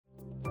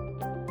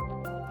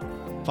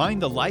Find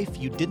the life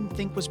you didn't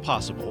think was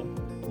possible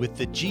with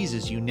the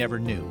Jesus you never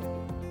knew.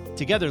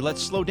 Together,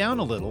 let's slow down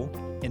a little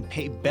and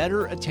pay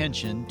better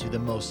attention to the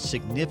most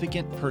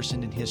significant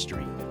person in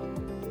history.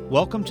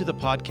 Welcome to the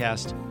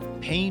podcast,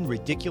 Paying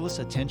Ridiculous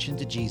Attention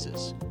to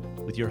Jesus,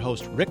 with your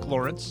host, Rick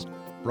Lawrence,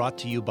 brought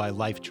to you by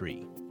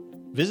Lifetree.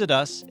 Visit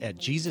us at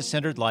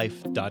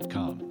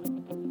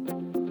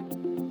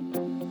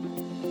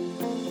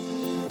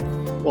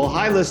JesusCenteredLife.com. Well,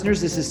 hi,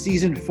 listeners. This is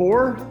Season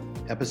 4,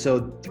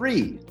 Episode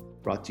 3,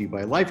 brought to you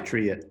by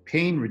Lifetree at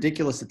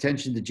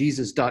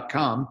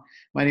PayingRidiculousAttentionToJesus.com.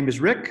 My name is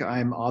Rick.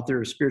 I'm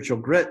author of Spiritual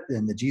Grit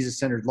and the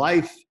Jesus-Centered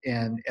Life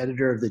and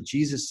editor of the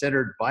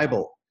Jesus-Centered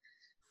Bible.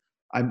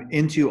 I'm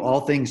into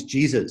all things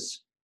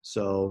Jesus.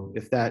 So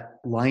if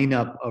that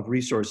lineup of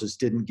resources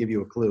didn't give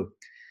you a clue,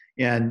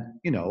 and,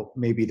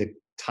 maybe the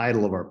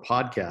title of our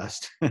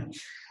podcast,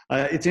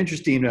 it's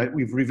interesting.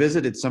 We've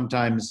revisited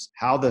sometimes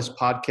how this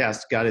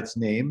podcast got its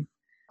name.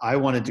 I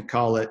wanted to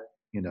call it,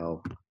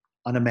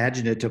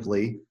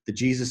 unimaginatively, the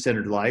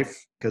Jesus-Centered Life,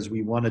 because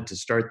we wanted to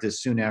start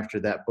this soon after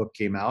that book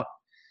came out.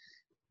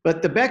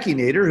 But the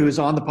Becky-nator, who's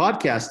on the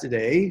podcast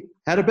today,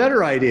 had a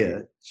better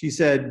idea. She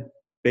said,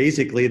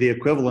 basically the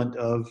equivalent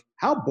of,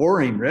 how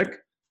boring, Rick.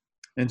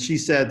 And she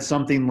said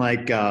something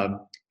like,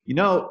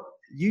 you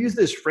use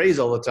this phrase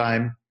all the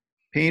time,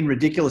 paying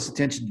ridiculous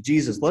attention to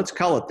Jesus. Let's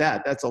call it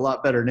that. That's a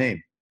lot better name.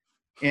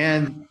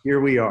 And here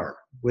we are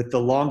with the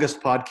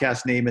longest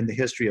podcast name in the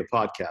history of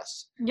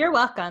podcasts. You're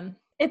welcome.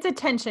 It's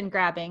attention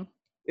grabbing.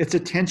 It's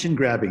attention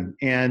grabbing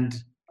and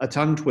a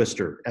tongue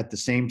twister at the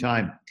same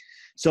time.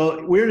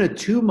 So we're in a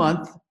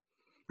 2-month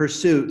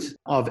pursuit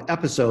of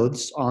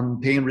episodes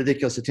on paying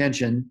ridiculous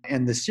attention.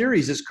 And the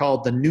series is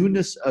called The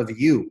Newness of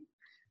You.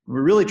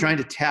 We're really trying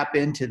to tap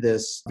into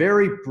this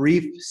very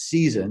brief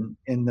season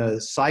in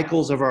the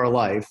cycles of our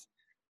life,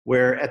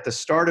 where at the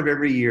start of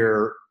every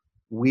year,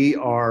 we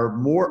are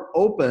more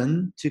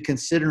open to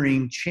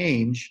considering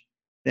change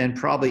than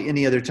probably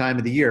any other time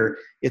of the year.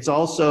 It's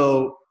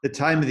also the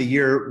time of the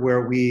year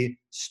where we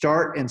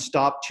start and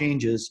stop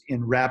changes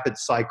in rapid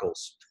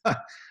cycles.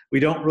 We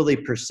don't really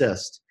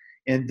persist.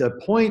 And the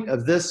point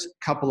of this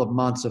couple of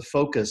months of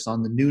focus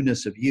on the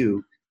newness of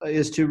you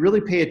is to really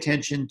pay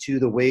attention to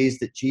the ways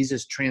that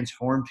Jesus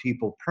transformed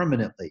people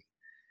permanently.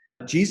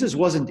 Jesus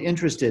wasn't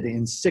interested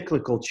in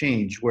cyclical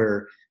change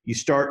where you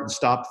start and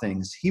stop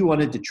things. He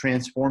wanted to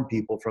transform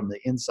people from the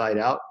inside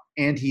out,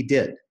 and he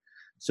did.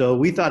 So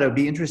we thought it would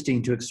be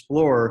interesting to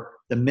explore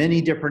the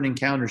many different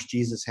encounters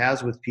Jesus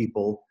has with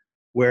people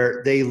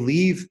where they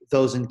leave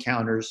those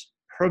encounters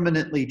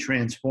permanently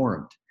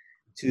transformed,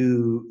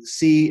 to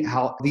see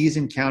how these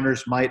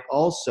encounters might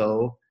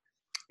also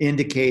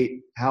indicate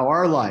how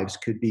our lives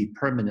could be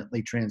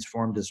permanently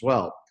transformed as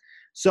well.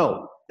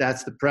 So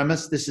that's the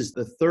premise. This is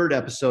the 3rd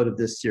episode of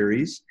this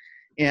series.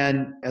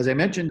 And as I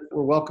mentioned,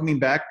 we're welcoming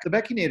back the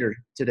Becky-nator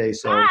today.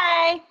 So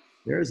hi.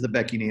 There's the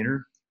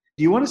Becky-nator.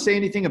 Do you want to say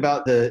anything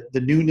about the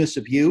newness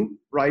of you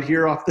right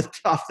here off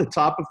the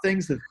top of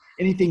things?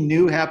 Anything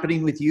new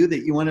happening with you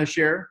that you want to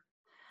share?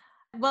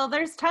 Well,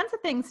 there's tons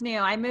of things new.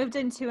 I moved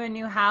into a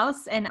new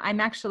house, and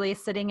I'm actually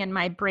sitting in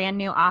my brand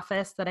new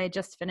office that I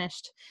just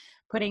finished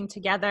putting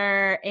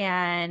together,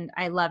 and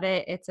I love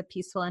it. It's a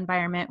peaceful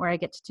environment where I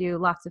get to do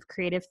lots of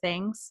creative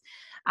things.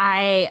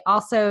 I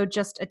also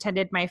just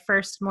attended my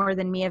first More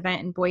Than Me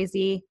event in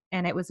Boise,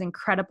 and it was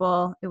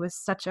incredible. It was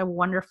such a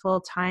wonderful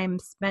time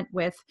spent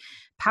with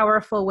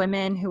powerful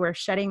women who were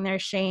shedding their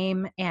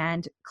shame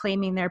and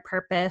claiming their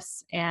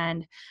purpose,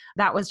 and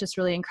that was just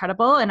really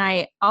incredible. And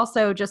I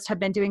also just have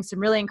been doing some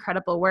really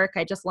incredible work.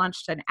 I just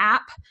launched an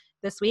app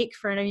this week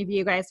for any of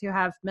you guys who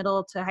have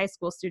middle to high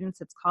school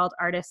students. It's called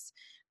Artists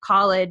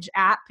College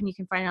app, and you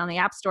can find it on the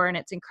App Store, and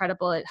it's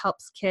incredible. It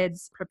helps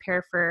kids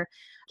prepare for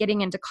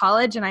getting into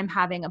college, and I'm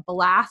having a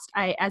blast.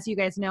 As you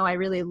guys know, I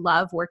really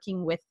love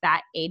working with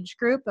that age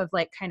group of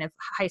kind of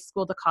high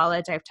school to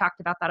college. I've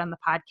talked about that on the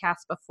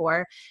podcast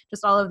before,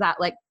 just all of that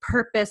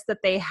purpose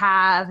that they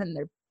have and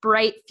their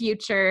bright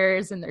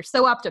futures, and they're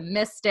so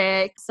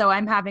optimistic. So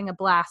I'm having a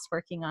blast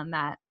working on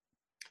that.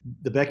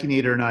 The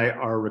Becky-nator and I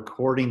are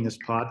recording this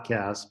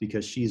podcast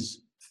because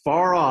she's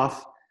far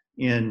off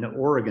in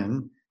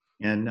Oregon,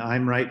 and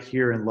I'm right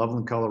here in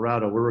Loveland,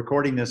 Colorado. We're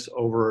recording this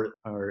over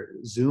our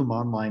Zoom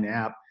online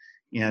app,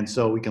 and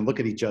so we can look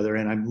at each other.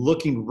 And I'm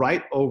looking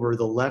right over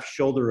the left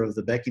shoulder of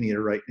the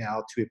Becky-nator right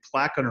now to a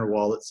plaque on her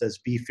wall that says,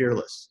 "Be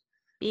fearless."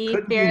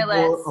 Couldn't fearless.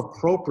 Be more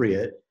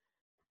appropriate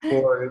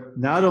for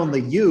not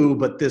only you,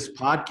 but this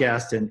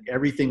podcast and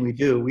everything we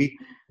do. We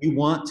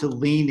want to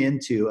lean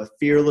into a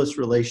fearless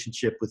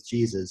relationship with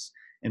Jesus.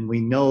 And we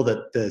know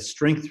that the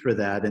strength for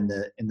that and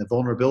the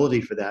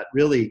vulnerability for that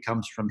really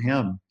comes from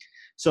him.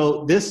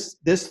 So this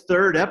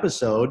 3rd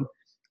episode,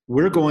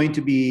 we're going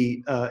to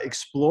be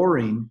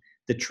exploring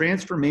the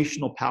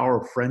transformational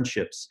power of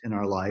friendships in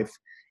our life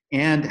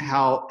and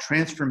how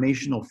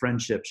transformational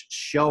friendships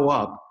show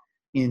up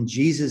in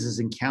Jesus's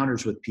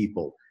encounters with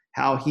people,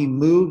 how he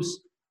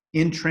moves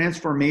in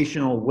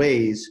transformational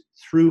ways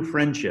through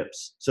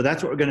friendships. So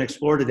that's what we're going to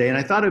explore today. And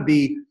I thought it'd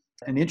be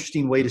an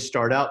interesting way to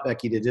start out,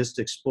 Becky, to just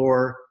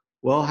explore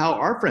well, how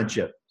our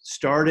friendship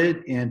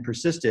started and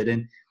persisted.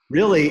 And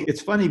really,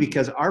 it's funny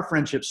because our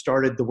friendship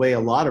started the way a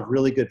lot of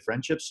really good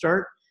friendships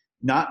start,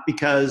 not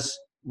because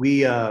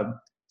we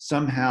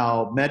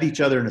somehow met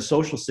each other in a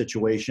social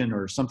situation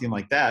or something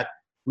like that.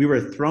 We were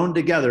thrown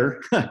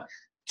together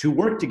to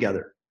work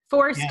together.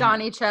 Forced And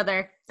on each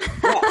other.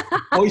 yeah,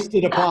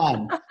 hoisted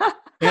upon.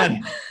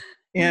 And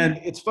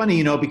it's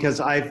funny, because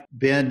I've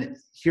been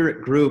here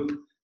at Group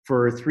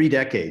for 3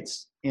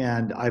 decades,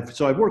 and I've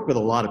worked with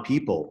a lot of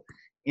people,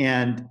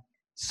 and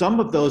some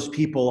of those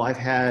people I've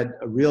had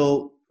a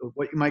real,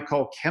 what you might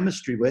call,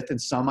 chemistry with,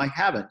 and some I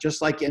haven't,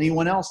 just like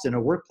anyone else in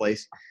a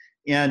workplace.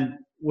 And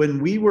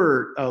when we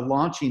were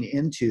launching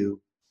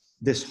into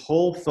this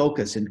whole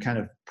focus and kind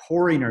of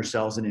pouring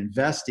ourselves and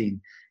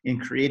investing in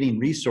creating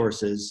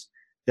resources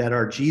that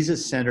are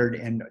Jesus-centered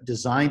and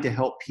designed to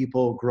help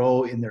people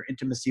grow in their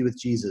intimacy with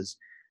Jesus,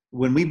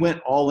 when we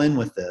went all in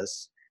with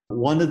this,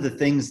 one of the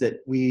things that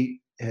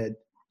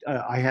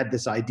I had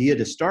this idea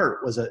to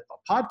start was a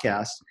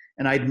podcast,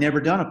 and I'd never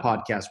done a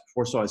podcast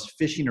before, so I was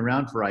fishing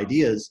around for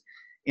ideas.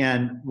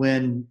 And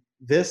when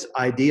this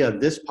idea of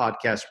this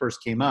podcast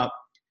first came up,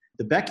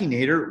 the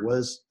Beckinator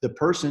was the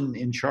person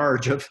in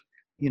charge of,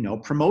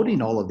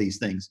 promoting all of these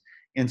things.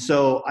 And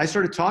so I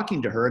started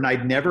talking to her, and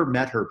I'd never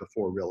met her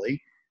before,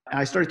 really. And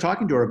I started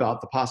talking to her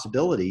about the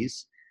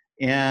possibilities.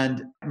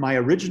 And my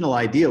original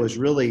idea was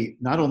really,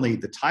 not only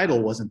the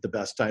title wasn't the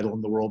best title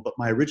in the world, but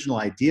my original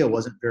idea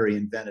wasn't very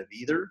inventive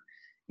either.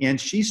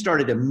 And she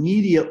started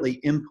immediately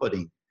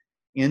inputting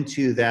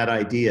into that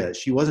idea.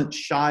 She wasn't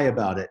shy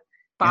about it.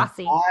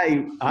 Bossy.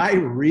 And I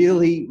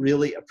really,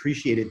 really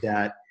appreciated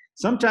that.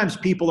 Sometimes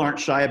people aren't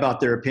shy about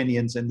their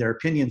opinions, and their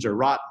opinions are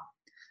rotten.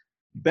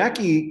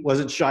 Becky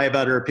wasn't shy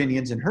about her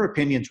opinions, and her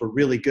opinions were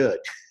really good.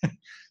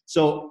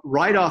 So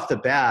right off the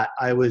bat,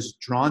 I was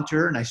drawn to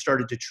her, and I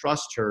started to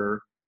trust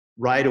her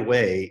right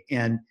away.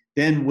 And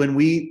then when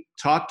we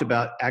talked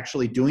about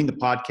actually doing the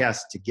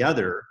podcast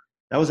together,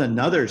 that was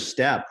another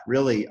step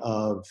really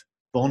of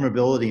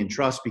vulnerability and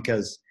trust,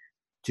 because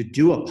to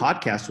do a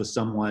podcast with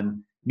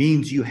someone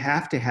means you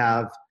have to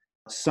have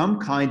some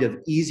kind of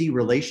easy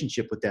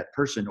relationship with that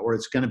person, or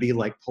it's going to be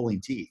like pulling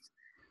teeth.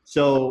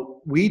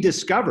 So we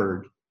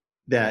discovered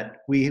that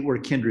we were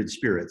kindred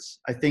spirits,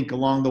 I think,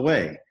 along the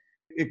way.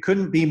 It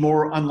couldn't be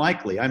more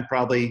unlikely. I'm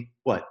probably,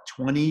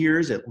 20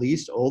 years at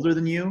least older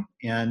than you.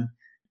 And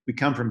we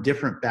come from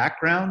different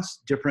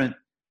backgrounds, different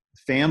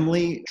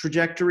family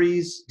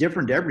trajectories,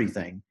 different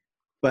everything.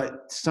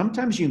 But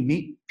sometimes you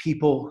meet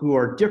people who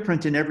are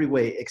different in every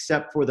way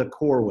except for the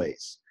core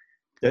ways,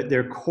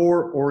 their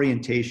core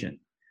orientation.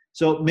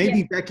 So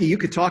maybe, Becky, you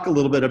could talk a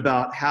little bit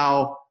about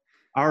how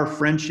our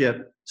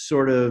friendship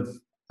sort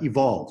of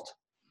evolved.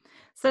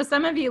 So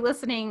some of you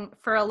listening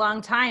for a long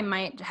time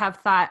might have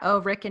thought, oh,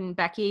 Rick and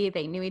Becky,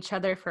 they knew each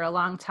other for a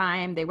long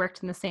time. They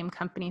worked in the same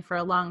company for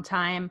a long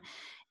time.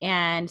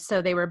 And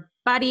so they were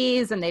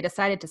buddies, and they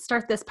decided to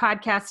start this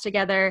podcast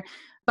together.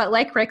 But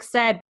like Rick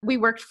said, we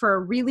worked for a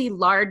really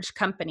large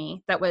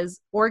company that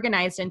was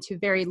organized into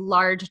very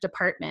large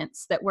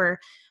departments that were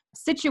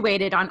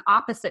situated on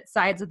opposite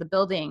sides of the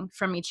building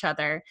from each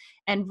other.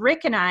 And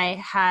Rick and I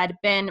had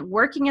been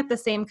working at the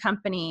same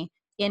company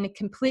in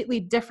completely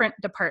different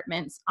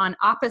departments on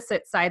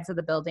opposite sides of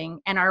the building.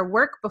 And our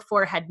work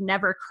before had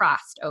never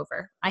crossed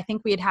over. I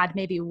think we had had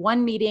maybe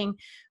one meeting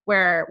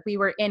where we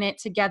were in it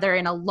together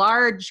in a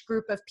large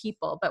group of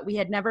people, but we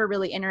had never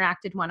really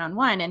interacted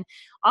one-on-one. And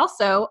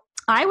also,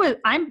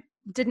 I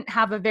didn't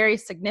have a very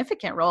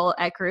significant role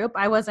at Group.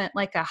 I wasn't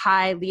like a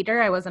high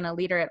leader. I wasn't a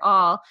leader at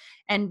all.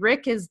 And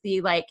Rick is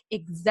the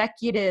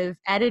executive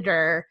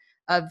editor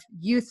of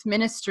youth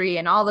ministry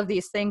and all of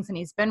these things. And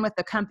he's been with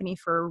the company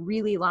for a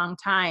really long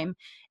time.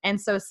 And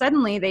so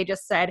suddenly they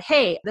just said,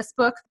 hey, this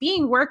book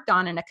being worked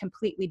on in a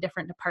completely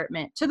different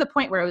department, to the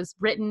point where it was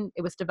written,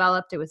 it was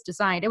developed, it was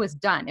designed, it was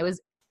done.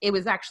 It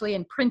was actually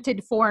in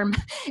printed form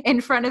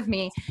in front of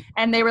me.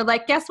 And they were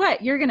like, guess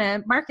what? You're going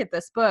to market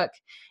this book,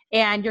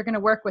 and you're going to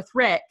work with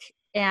Rick,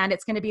 and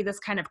it's going to be this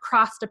kind of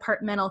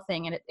cross-departmental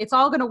thing. And it's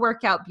all going to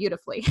work out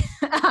beautifully.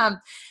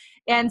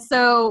 And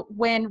so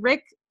when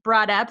Rick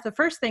brought up, the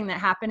first thing that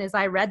happened is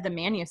I read the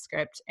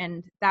manuscript,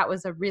 and that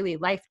was a really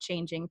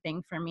life-changing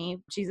thing for me.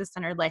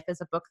 Jesus-Centered Life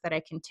is a book that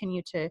I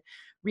continue to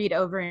read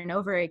over and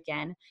over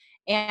again.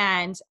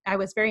 And I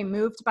was very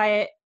moved by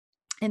it.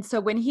 And so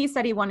when he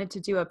said he wanted to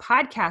do a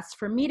podcast,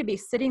 for me to be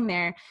sitting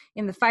there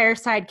in the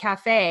Fireside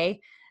Cafe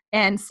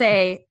and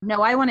say,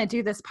 no, I want to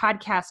do this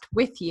podcast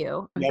with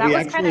you. Yeah,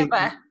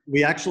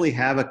 we actually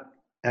have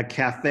a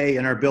cafe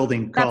in our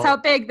building. That's how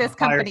big this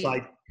company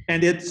Fireside.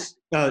 And it's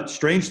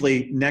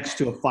strangely next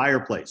to a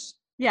fireplace.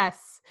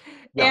 Yes.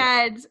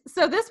 Yeah. And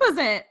so this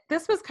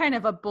was kind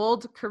of a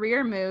bold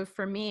career move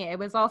for me. It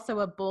was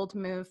also a bold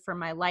move for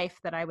my life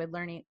that I would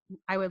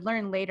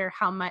learn later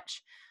how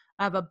much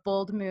of a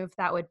bold move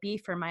that would be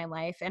for my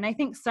life. And I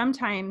think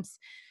sometimes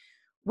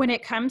when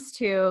it comes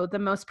to the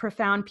most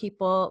profound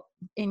people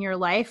in your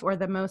life or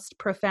the most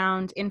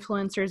profound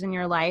influencers in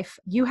your life,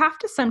 you have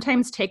to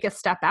sometimes take a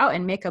step out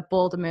and make a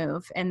bold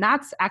move. And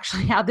that's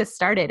actually how this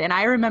started. And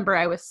I remember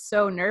I was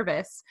so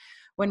nervous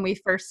when we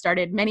first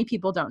started. Many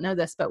people don't know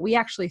this, but we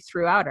actually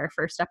threw out our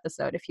first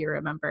episode, if you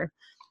remember.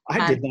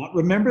 I did not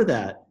remember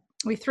that.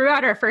 We threw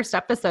out our first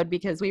episode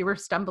because we were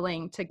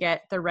stumbling to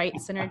get the right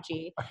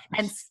synergy.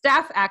 And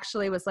Steph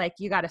actually was like,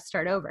 you got to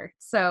start over.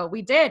 So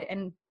we did.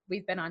 And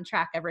we've been on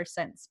track ever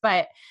since.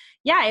 But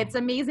yeah, it's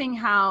amazing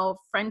how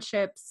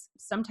friendships,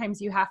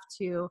 sometimes you have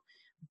to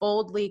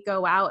boldly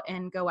go out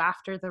and go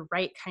after the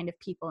right kind of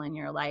people in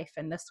your life.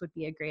 And this would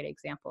be a great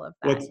example of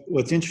that.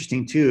 What's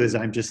interesting too, is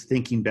I'm just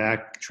thinking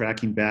back,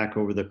 tracking back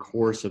over the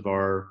course of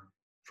our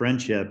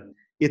friendship.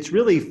 It's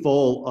really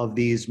full of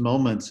these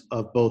moments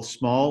of both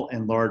small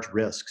and large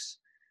risks.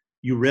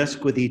 You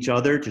risk with each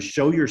other to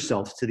show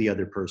yourself to the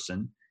other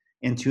person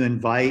and to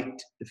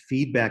invite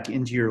feedback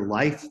into your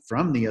life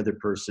from the other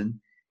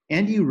person.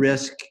 And you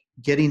risk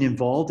getting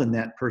involved in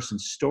that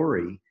person's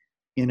story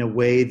in a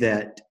way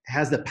that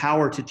has the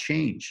power to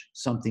change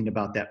something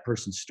about that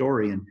person's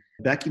story. And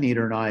Becky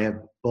Nader and I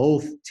have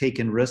both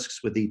taken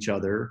risks with each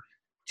other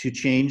to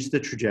change the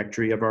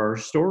trajectory of our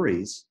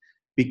stories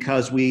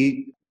because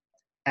we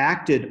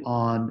acted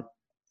on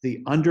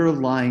the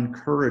underlying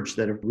courage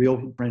that a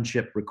real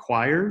friendship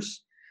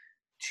requires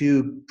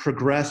to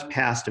progress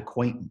past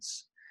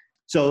acquaintance.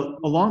 So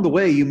along the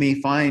way, you may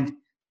find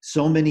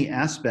so many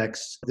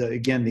aspects.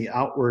 Again, the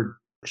outward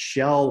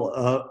shell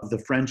of the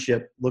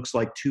friendship looks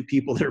like two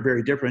people that are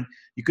very different.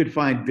 You could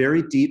find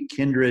very deep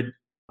kindred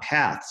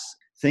paths,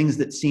 things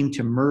that seem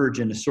to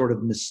merge in a sort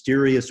of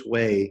mysterious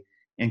way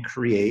and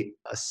create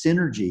a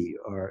synergy,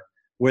 or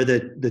where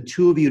the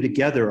two of you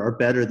together are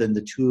better than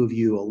the two of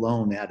you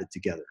alone added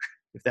together,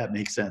 if that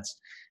makes sense.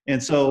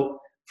 And so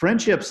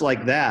friendships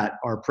like that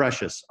are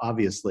precious,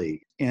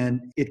 obviously,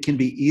 and it can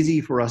be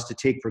easy for us to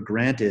take for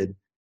granted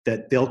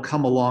that they'll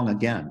come along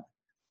again,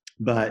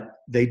 but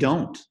they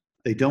don't.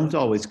 They don't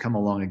always come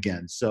along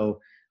again. So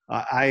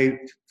I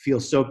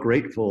feel so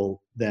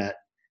grateful that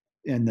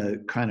in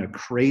the kind of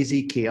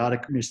crazy,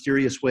 chaotic,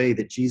 mysterious way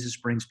that Jesus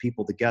brings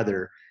people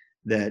together,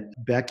 that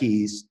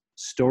Becky's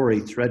story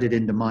threaded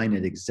into mine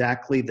at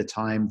exactly the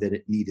time that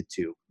it needed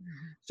to.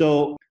 Mm-hmm.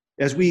 So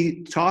as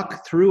we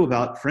talk through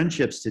about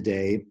friendships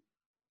today,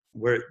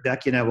 where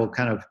Becky and I will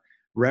kind of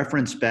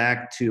reference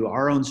back to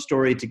our own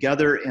story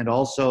together and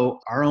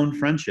also our own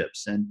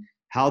friendships and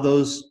how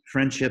those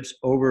friendships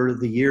over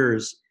the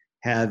years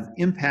have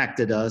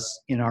impacted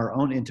us in our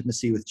own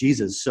intimacy with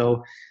Jesus.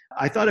 So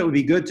I thought it would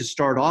be good to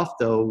start off,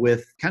 though,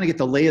 with kind of get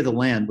the lay of the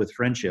land with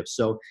friendships.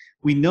 So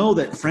we know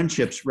that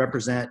friendships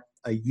represent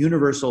a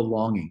universal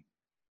longing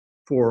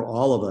for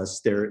all of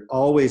us. They're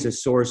always a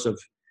source of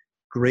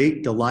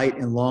great delight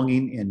and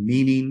longing and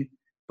meaning,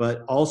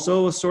 but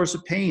also a source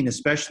of pain,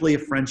 especially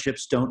if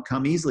friendships don't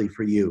come easily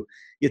for you.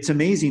 It's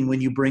amazing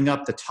when you bring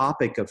up the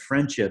topic of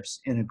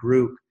friendships in a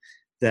group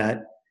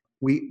that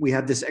we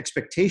have this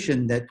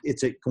expectation that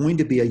it's going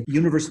to be a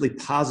universally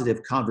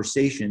positive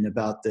conversation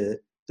about the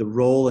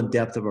role and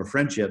depth of our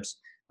friendships.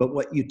 But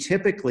what you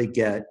typically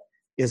get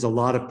is a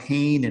lot of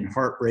pain and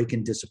heartbreak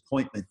and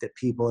disappointment that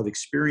people have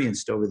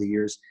experienced over the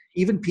years.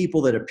 Even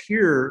people that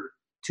appear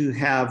to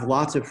have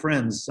lots of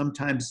friends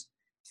sometimes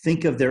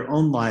think of their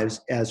own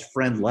lives as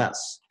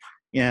friendless.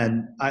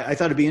 And I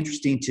thought it'd be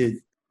interesting to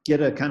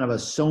get a kind of a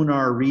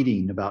sonar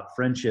reading about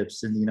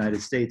friendships in the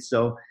United States.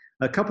 So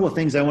a couple of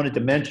things I wanted to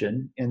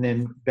mention, and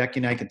then Becky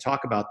and I can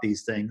talk about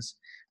these things.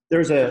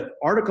 There's an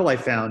article I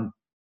found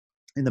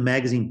in the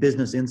magazine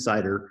Business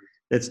Insider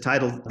that's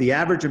titled, "The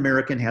Average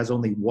American Has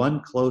Only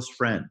One Close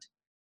Friend.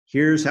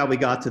 Here's How We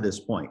Got to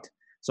This Point."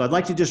 So I'd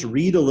like to just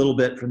read a little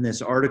bit from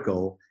this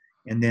article,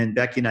 and then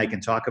Becky and I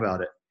can talk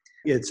about it.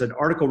 It's an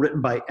article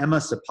written by Emma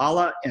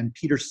Sapala and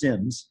Peter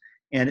Sims,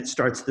 and it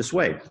starts this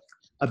way.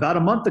 About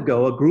a month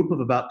ago, a group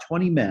of about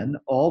 20 men,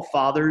 all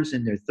fathers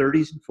in their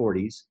 30s and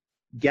 40s,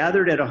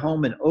 gathered at a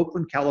home in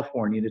Oakland,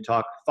 California to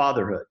talk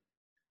fatherhood.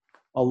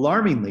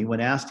 Alarmingly, when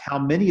asked how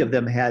many of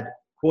them had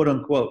quote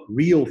unquote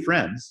real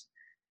friends,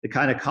 the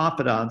kind of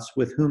confidants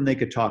with whom they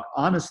could talk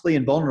honestly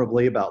and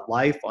vulnerably about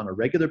life on a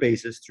regular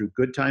basis through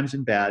good times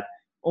and bad,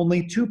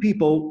 only 2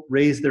 people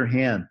raised their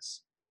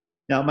hands.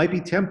 Now, it might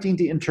be tempting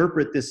to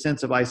interpret this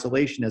sense of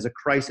isolation as a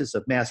crisis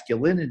of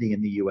masculinity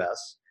in the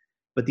US,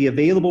 but the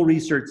available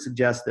research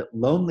suggests that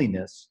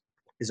loneliness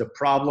is a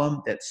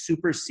problem that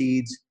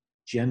supersedes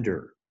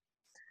gender.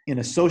 In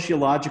a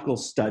sociological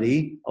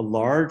study, a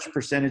large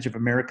percentage of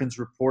Americans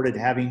reported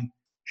having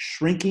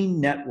shrinking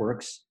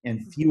networks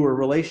and fewer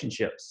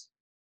relationships.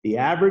 The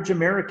average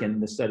American,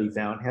 the study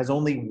found, has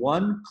only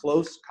one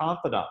close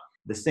confidant,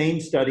 the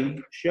same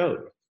study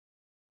showed.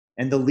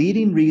 And the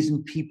leading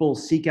reason people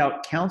seek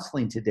out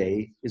counseling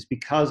today is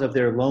because of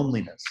their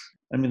loneliness.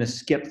 I'm going to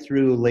skip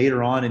through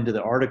later on into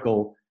the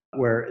article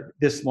where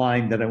this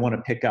line that I want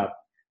to pick up.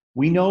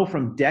 We know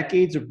from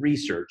decades of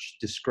research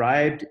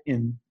described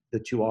in the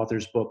 2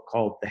 authors' book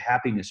called The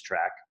Happiness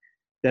Track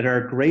that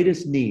our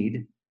greatest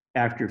need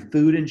after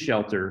food and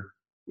shelter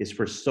is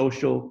for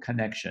social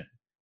connection.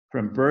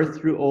 From birth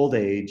through old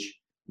age,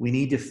 we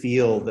need to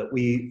feel that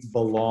we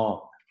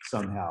belong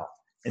somehow.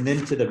 And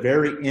then to the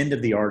very end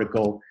of the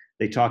article,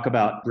 they talk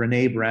about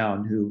Brené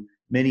Brown, who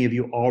many of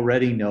you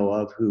already know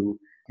of, who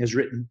has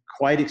written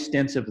quite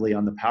extensively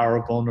on the power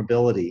of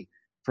vulnerability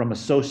from a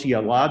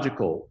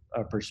sociological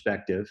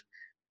perspective.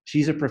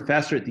 She's a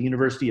professor at the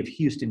University of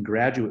Houston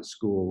Graduate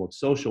School of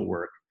Social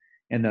Work.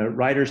 And the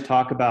writers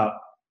talk about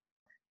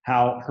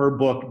how her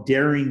book,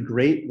 Daring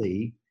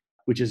Greatly,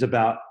 which is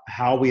about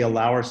how we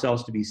allow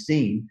ourselves to be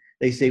seen,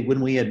 they say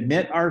when we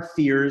admit our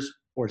fears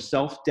or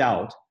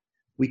self-doubt,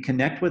 we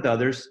connect with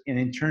others and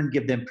in turn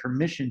give them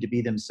permission to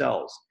be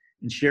themselves.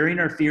 In sharing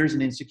our fears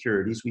and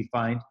insecurities, we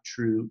find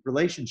true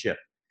relationship.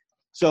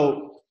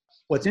 So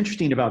what's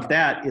interesting about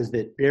that is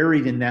that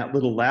buried in that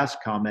little last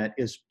comment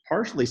is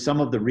partially some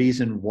of the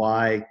reason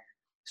why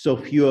so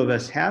few of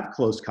us have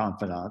close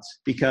confidants,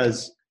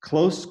 because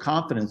close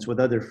confidence with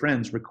other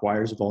friends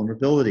requires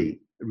vulnerability,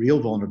 real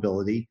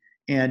vulnerability.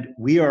 And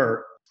we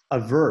are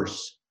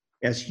averse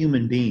as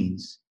human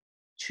beings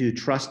to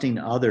trusting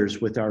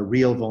others with our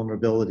real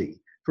vulnerability.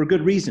 For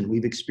good reason.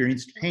 We've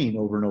experienced pain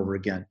over and over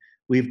again.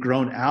 We've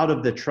grown out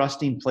of the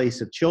trusting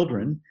place of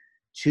children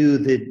to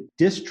the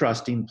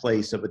distrusting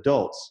place of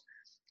adults.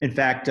 In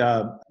fact,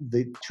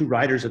 the two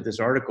writers of this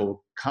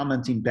article,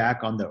 commenting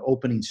back on the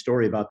opening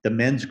story about the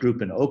men's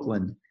group in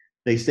Oakland,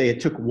 they say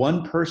it took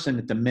one person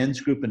at the men's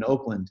group in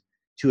Oakland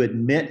to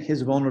admit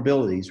his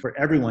vulnerabilities for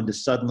everyone to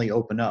suddenly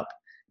open up.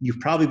 You've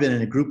probably been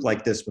in a group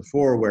like this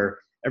before where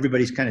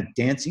everybody's kind of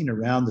dancing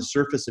around the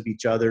surface of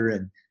each other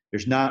and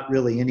there's not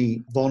really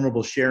any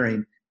vulnerable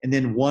sharing. And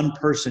then one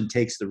person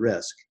takes the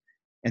risk.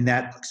 And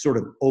that sort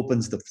of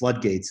opens the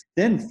floodgates.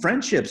 Then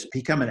friendships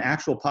become an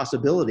actual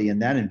possibility in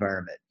that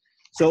environment.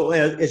 So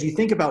as you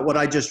think about what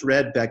I just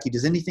read, Becky,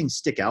 does anything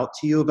stick out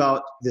to you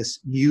about this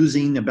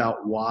musing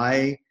about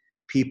why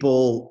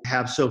people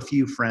have so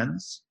few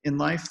friends in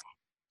life?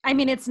 I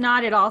mean, it's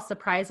not at all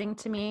surprising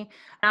to me.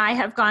 I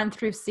have gone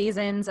through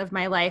seasons of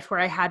my life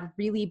where I had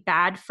really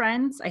bad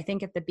friends. I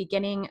think at the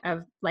beginning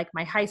of like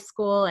my high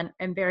school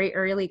and very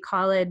early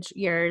college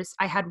years,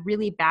 I had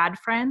really bad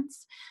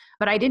friends,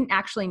 but I didn't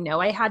actually know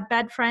I had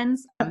bad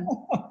friends.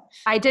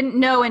 I didn't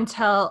know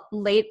until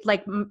late,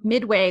 like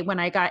midway when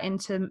I got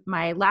into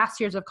my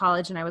last years of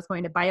college and I was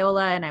going to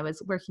Biola and I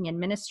was working in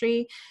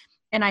ministry.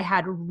 And I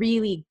had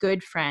really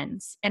good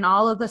friends. And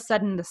all of a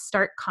sudden, the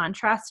stark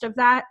contrast of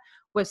that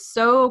was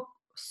so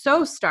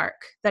stark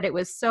that it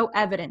was so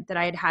evident that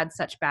I had had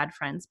such bad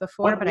friends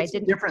before, but I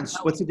didn't.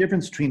 What's the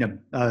difference between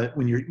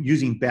when you're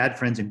using bad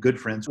friends and good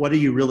friends? What are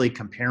you really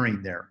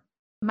comparing there?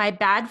 My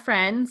bad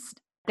friends,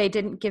 they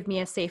didn't give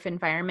me a safe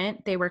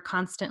environment. They were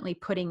constantly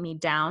putting me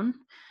down.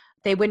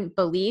 They wouldn't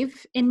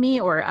believe in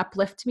me or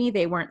uplift me.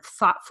 They weren't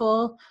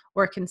thoughtful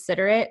or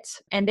considerate.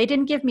 And they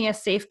didn't give me a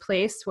safe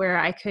place where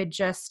I could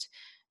just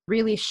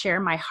really share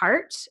my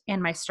heart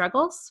and my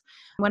struggles.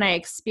 When I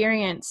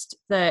experienced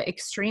the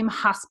extreme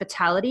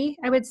hospitality,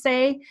 I would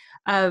say,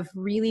 of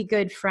really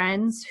good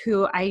friends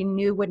who I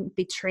knew wouldn't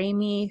betray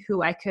me,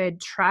 who I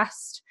could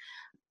trust,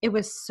 it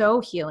was so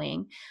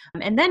healing.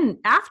 And then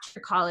after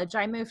college,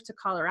 I moved to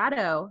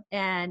Colorado,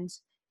 and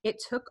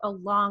it took a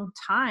long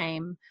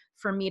time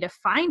for me to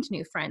find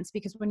new friends,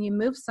 because when you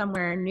move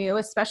somewhere new,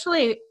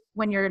 especially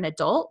when you're an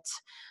adult,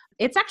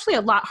 it's actually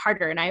a lot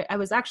harder. And I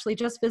was actually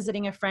just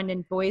visiting a friend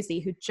in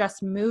Boise who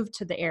just moved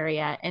to the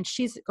area, and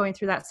she's going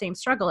through that same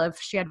struggle of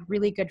she had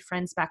really good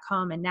friends back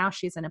home. And now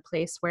she's in a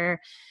place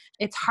where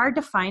it's hard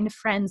to find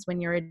friends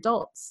when you're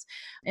adults.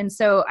 And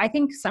so I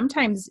think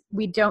sometimes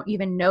we don't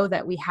even know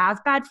that we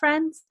have bad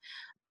friends.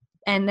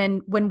 And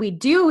then when we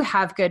do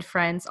have good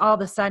friends, all of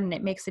a sudden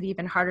it makes it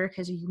even harder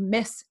because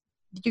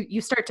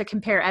you start to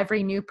compare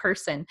every new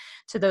person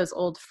to those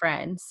old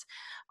friends.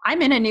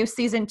 I'm in a new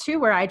season too,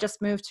 where I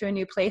just moved to a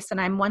new place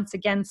and I'm once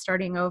again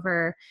starting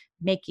over,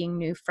 making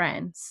new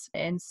friends.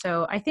 And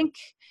so I think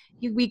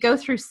we go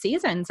through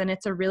seasons and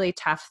it's a really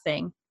tough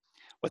thing.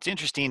 What's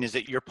interesting is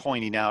that you're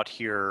pointing out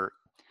here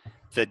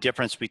the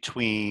difference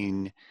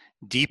between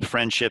deep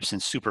friendships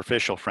and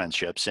superficial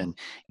friendships, and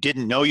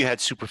didn't know you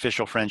had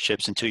superficial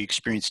friendships until you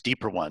experienced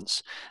deeper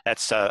ones.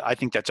 I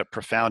think that's a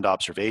profound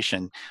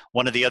observation.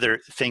 One of the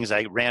other things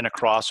I ran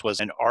across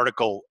was an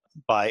article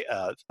by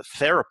a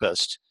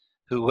therapist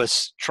who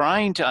was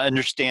trying to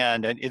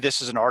understand, and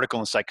this is an article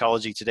in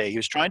Psychology Today, he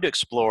was trying to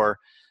explore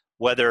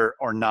whether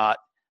or not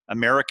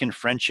American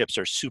friendships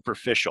are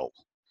superficial.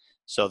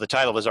 So the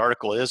title of his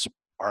article is,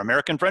 "Are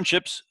American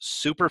Friendships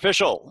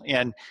Superficial?"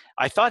 And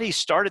I thought he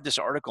started this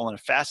article in a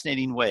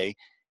fascinating way.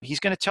 He's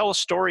going to tell a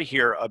story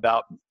here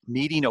about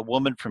meeting a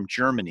woman from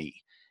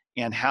Germany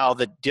and how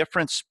the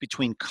difference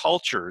between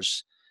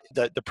cultures,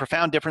 the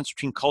profound difference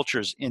between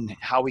cultures in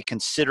how we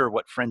consider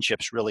what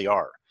friendships really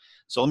are.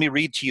 So let me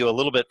read to you a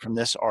little bit from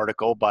this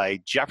article by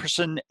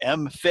Jefferson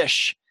M.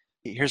 Fish.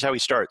 Here's how he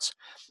starts.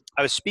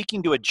 "I was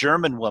speaking to a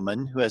German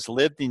woman who has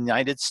lived in the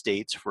United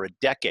States for a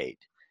decade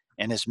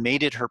and has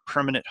made it her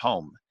permanent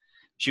home.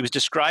 She was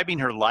describing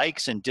her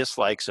likes and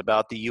dislikes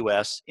about the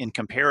U.S. in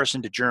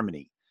comparison to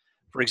Germany.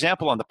 For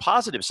example, on the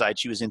positive side,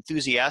 she was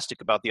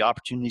enthusiastic about the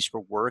opportunities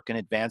for work and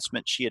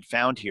advancement she had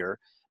found here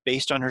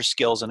based on her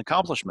skills and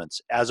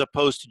accomplishments, as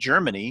opposed to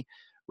Germany,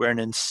 where an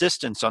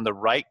insistence on the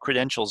right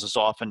credentials is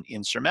often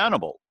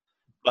insurmountable.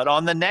 But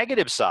on the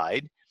negative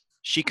side,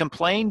 she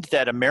complained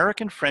that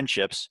American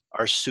friendships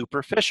are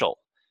superficial.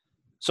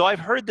 So I've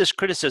heard this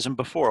criticism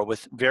before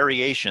with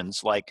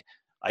variations like,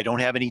 I don't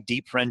have any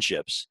deep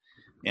friendships,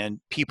 and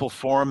people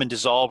form and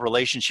dissolve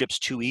relationships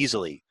too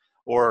easily,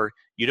 or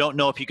you don't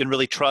know if you can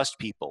really trust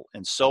people,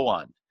 and so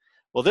on.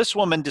 Well, this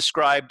woman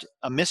described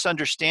a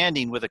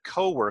misunderstanding with a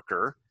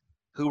coworker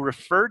who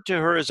referred to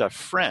her as a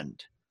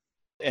friend.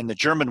 And the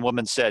German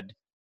woman said,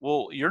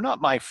 well, you're not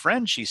my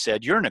friend, she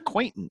said, you're an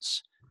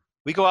acquaintance.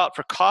 We go out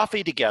for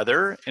coffee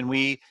together and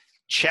we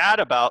chat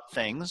about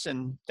things,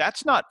 and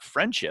that's not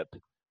friendship.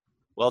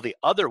 Well, the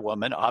other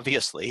woman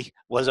obviously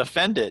was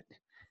offended.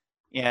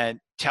 And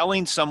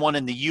telling someone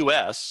in the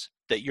US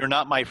that you're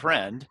not my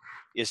friend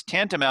is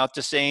tantamount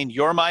to saying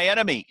you're my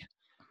enemy.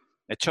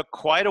 It took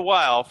quite a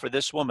while for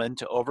this woman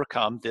to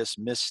overcome this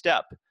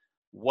misstep.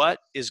 What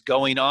is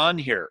going on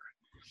here?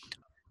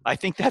 I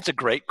think that's a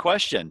great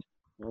question.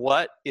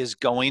 What is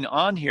going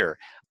on here?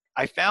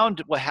 I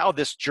found how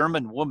this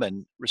German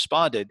woman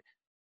responded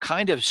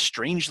kind of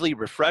strangely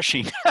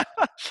refreshing.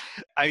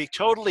 I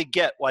totally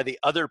get why the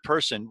other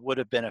person would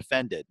have been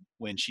offended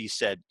when she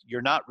said,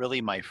 you're not really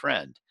my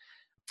friend.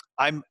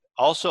 I'm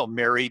also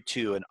married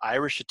to an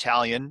Irish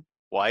Italian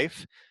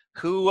wife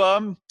who,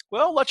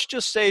 well, let's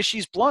just say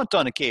she's blunt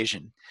on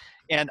occasion.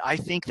 And I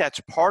think that's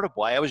part of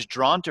why I was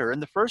drawn to her in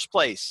the first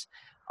place.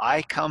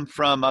 I come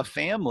from a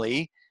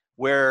family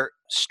where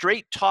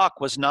straight talk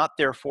was not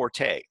their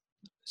forte,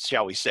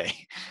 shall we say.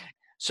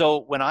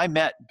 So when I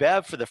met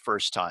Bev for the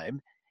first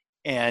time,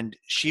 and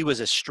she was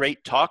a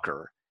straight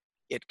talker,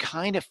 it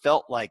kind of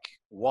felt like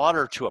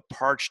water to a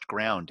parched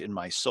ground in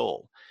my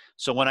soul.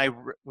 So when I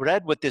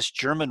read what this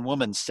German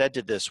woman said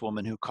to this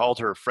woman who called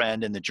her a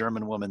friend, and the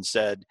German woman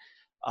said,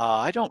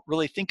 I don't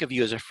really think of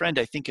you as a friend,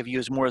 I think of you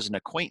as more as an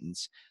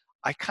acquaintance,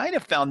 I kind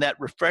of found that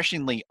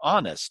refreshingly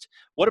honest.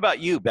 What about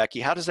you,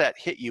 Becky? How does that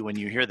hit you when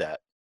you hear that?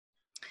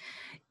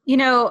 You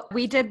know,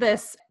 we did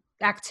this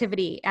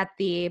activity at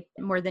the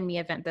More Than Me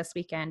event this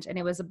weekend, and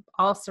it was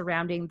all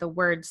surrounding the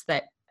words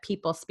that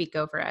people speak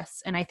over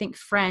us. And I think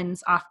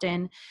friends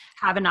often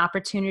have an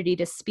opportunity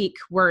to speak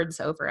words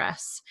over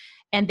us,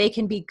 and they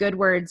can be good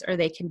words or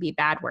they can be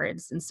bad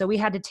words. And so we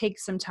had to take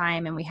some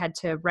time and we had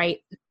to write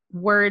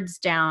words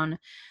down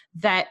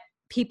that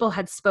people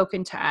had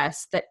spoken to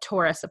us that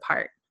tore us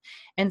apart.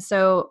 And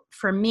so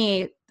for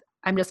me,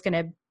 I'm just going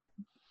to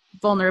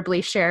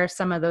vulnerably share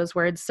some of those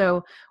words.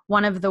 So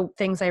one of the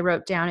things I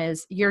wrote down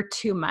is, you're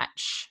too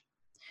much.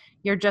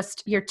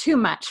 You're too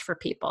much for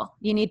people.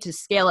 You need to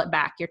scale it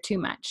back. You're too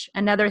much.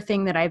 Another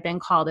thing that I've been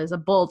called is a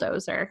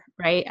bulldozer,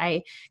 right?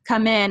 I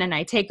come in and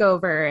I take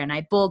over and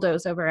I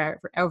bulldoze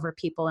over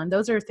people. And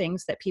those are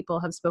things that people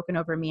have spoken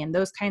over me. And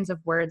those kinds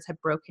of words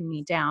have broken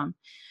me down.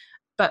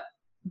 But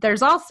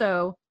there's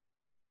also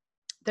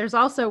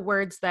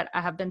words that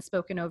have been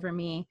spoken over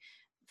me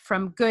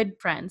from good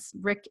friends.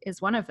 Rick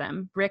is one of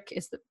them. Rick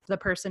is the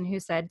person who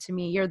said to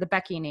me, you're the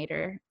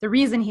Becky-nator. The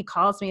reason he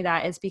calls me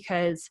that is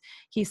because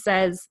he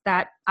says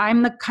that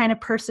I'm the kind of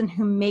person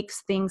who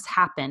makes things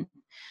happen.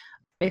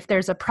 If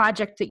there's a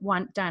project that you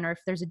want done, or if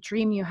there's a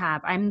dream you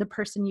have, I'm the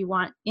person you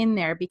want in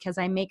there because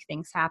I make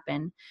things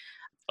happen.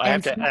 I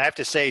have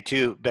to say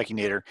too,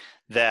 Becky-nator,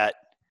 that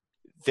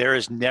there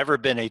has never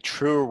been a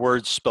truer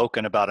word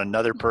spoken about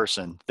another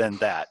person than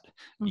that.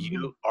 Mm-hmm.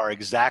 You are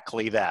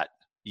exactly that.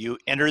 You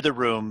enter the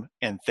room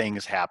and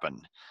things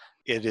happen.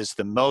 It is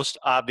the most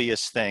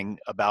obvious thing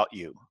about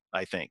you,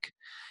 I think.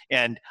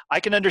 And I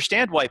can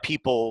understand why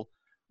people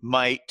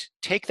might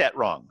take that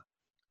wrong.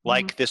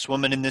 Like this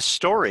woman in this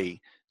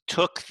story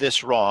took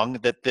this wrong,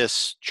 that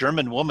this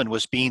German woman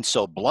was being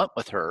so blunt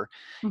with her.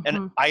 Mm-hmm.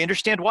 And I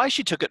understand why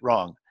she took it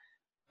wrong.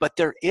 But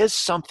there is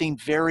something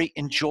very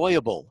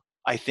enjoyable,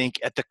 I think,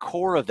 at the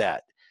core of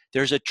that.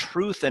 There's a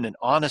truth and an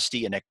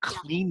honesty and a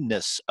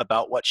cleanness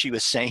about what she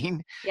was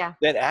saying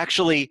that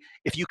actually,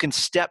 if you can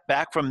step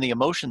back from the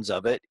emotions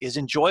of it, is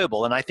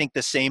enjoyable. And I think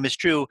the same is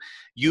true.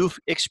 You've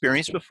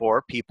experienced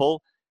before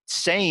people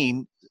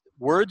saying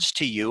words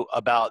to you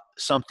about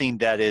something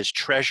that is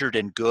treasured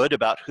and good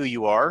about who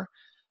you are.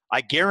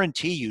 I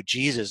guarantee you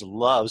Jesus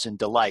loves and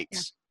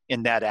delights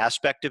in that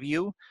aspect of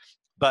you,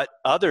 but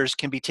others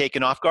can be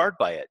taken off guard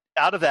by it.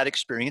 Out of that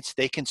experience,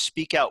 they can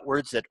speak out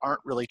words that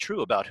aren't really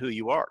true about who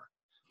you are.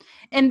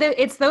 And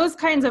it's those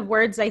kinds of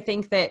words, I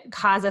think, that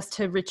cause us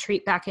to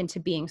retreat back into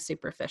being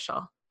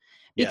superficial.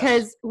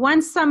 Because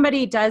once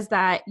somebody does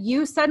that,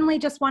 you suddenly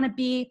just want to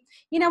be,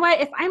 you know what,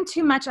 if I'm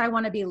too much, I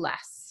want to be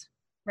less,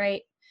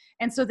 right?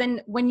 And so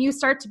then when you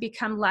start to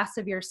become less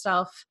of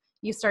yourself,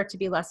 you start to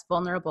be less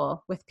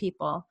vulnerable with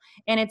people.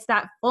 And it's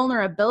that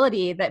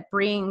vulnerability that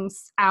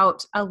brings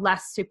out a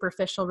less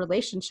superficial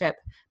relationship.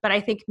 But I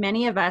think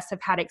many of us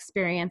have had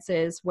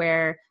experiences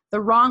where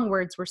the wrong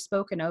words were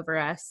spoken over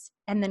us,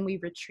 and then we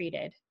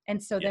retreated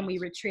And so then we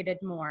Yes. retreated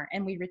more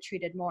and we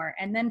retreated more.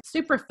 And then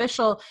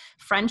superficial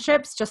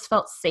friendships just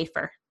felt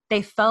safer.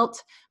 They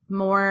felt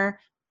more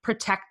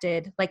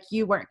protected, like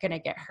you weren't going to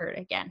get hurt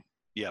again.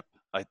 Yep,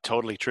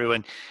 totally true.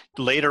 And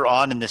later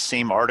on in the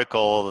same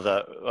article,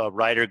 the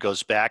writer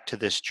goes back to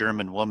this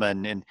German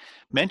woman and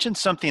mentions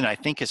something I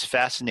think is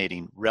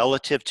fascinating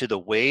relative to the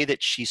way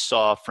that she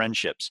saw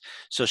friendships.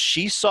 So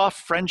she saw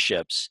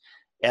friendships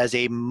as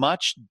a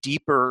much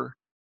deeper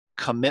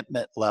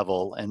commitment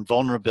level and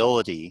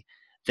vulnerability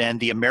than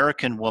the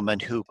American woman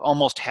who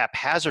almost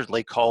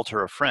haphazardly called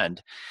her a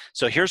friend.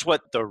 So here's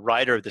what the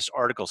writer of this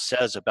article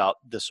says about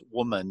this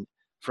woman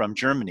from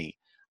Germany.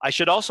 I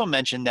should also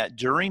mention that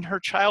during her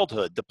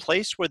childhood, the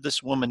place where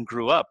this woman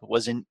grew up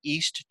was in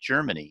East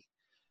Germany.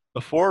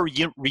 Before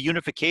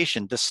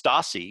reunification, the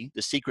Stasi,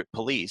 the secret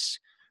police,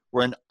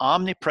 were an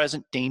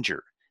omnipresent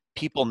danger.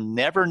 People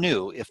never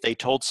knew if they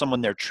told someone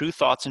their true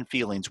thoughts and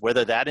feelings,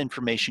 whether that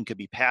information could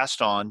be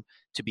passed on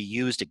to be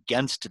used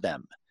against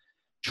them.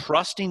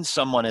 Trusting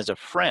someone as a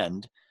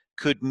friend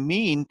could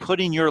mean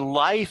putting your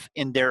life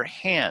in their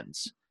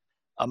hands,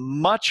 a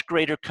much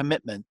greater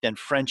commitment than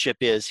friendship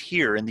is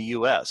here in the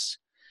US.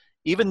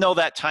 Even though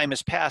that time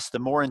has passed, the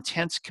more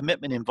intense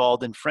commitment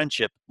involved in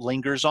friendship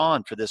lingers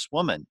on for this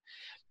woman.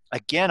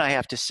 Again, I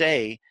have to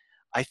say,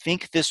 I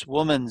think this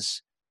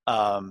woman's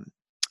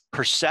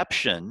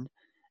perception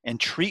and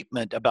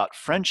treatment about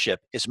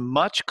friendship is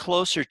much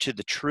closer to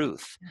the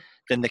truth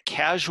than the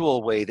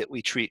casual way that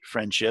we treat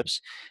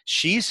friendships.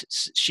 She's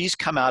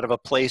come out of a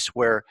place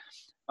where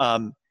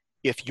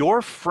if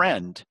your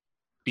friend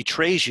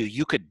betrays you,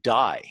 you could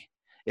die.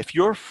 If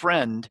your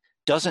friend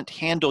doesn't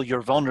handle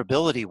your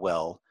vulnerability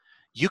well,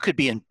 you could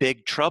be in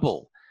big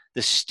trouble.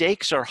 The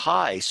stakes are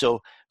high. So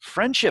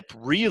friendship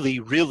really,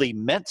 really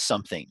meant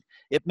something.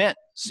 It meant,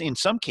 in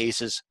some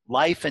cases,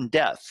 life and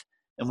death.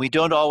 And we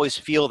don't always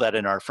feel that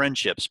in our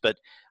friendships. But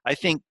I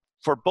think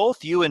for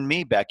both you and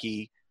me,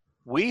 Becky,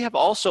 we have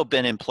also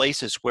been in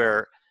places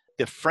where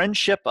the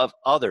friendship of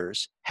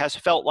others has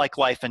felt like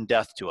life and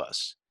death to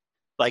us.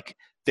 Like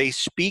they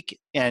speak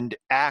and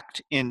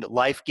act in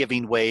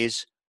life-giving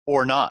ways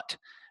or not.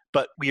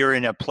 But we are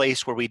in a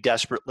place where we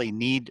desperately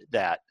need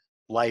that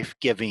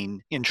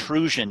life-giving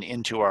intrusion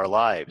into our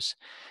lives.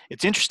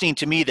 It's interesting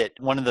to me that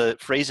one of the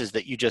phrases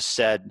that you just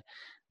said,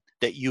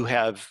 that you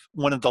have,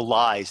 one of the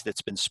lies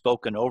that's been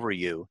spoken over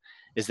you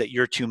is that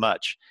you're too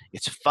much.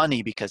 It's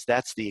funny because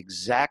that's the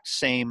exact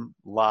same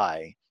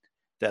lie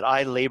that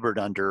I labored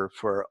under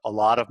for a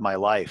lot of my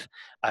life.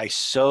 I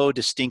so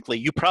distinctly,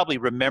 you probably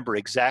remember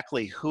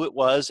exactly who it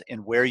was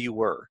and where you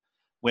were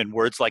when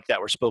words like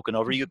that were spoken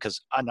over you, because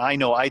I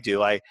know I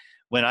do.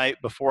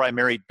 Before I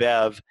married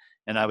Bev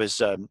and I was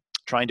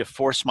trying to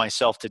force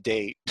myself to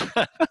date,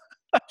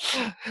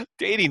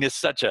 dating is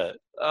such a,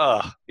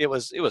 it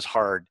was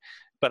hard.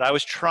 But I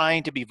was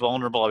trying to be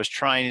vulnerable. I was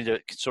trying to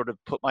sort of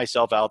put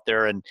myself out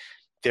there. And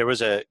there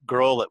was a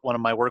girl at one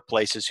of my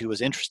workplaces who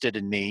was interested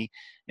in me.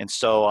 And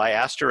so I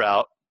asked her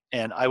out,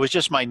 and I was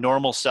just my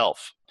normal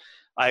self.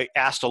 I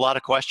asked a lot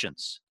of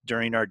questions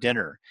during our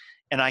dinner.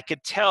 And I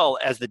could tell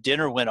as the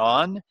dinner went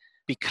on,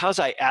 because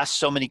I asked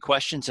so many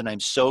questions and I'm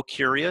so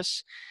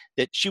curious,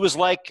 that she was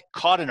like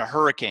caught in a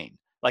hurricane,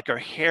 like her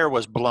hair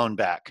was blown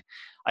back.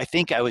 I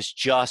think I was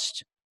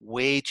just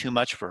way too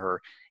much for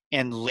her.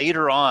 And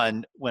later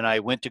on, when I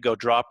went to go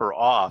drop her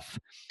off,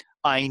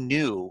 I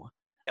knew,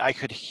 I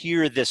could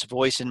hear this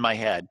voice in my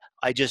head.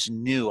 I just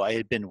knew I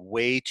had been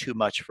way too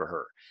much for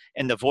her.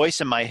 And the voice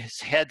in my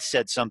head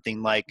said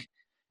something like,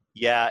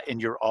 yeah,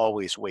 and you're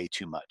always way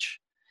too much.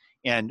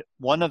 And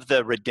one of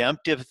the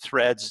redemptive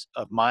threads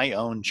of my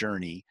own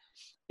journey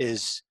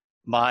is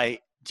my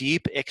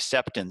deep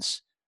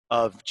acceptance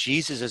of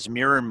Jesus'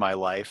 mirror in my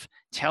life,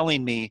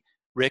 telling me,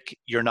 Rick,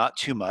 you're not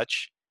too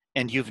much,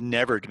 and you've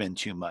never been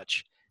too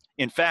much.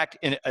 In fact,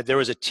 there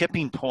was a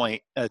tipping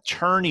point, a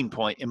turning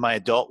point in my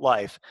adult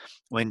life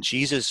when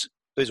Jesus,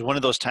 it was one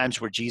of those times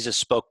where Jesus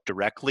spoke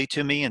directly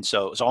to me. And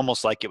so it was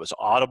almost like it was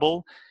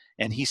audible.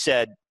 And he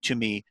said to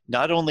me,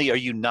 not only are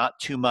you not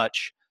too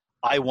much,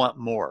 I want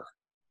more.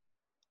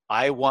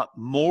 I want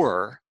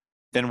more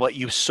than what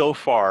you've so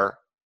far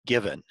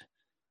given.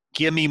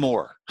 Give me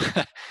more.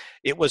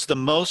 It was the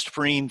most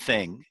freeing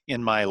thing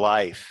in my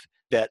life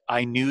that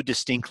I knew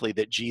distinctly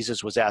that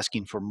Jesus was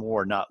asking for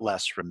more, not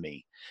less from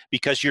me.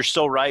 Because you're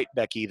so right,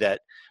 Becky,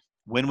 that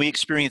when we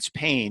experience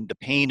pain, the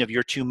pain of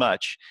you're too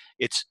much,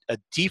 it's a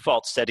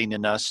default setting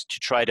in us to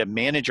try to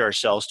manage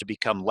ourselves to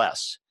become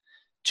less,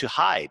 to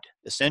hide,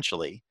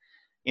 essentially.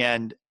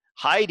 And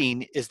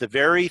hiding is the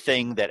very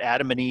thing that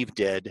Adam and Eve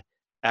did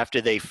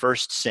after they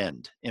first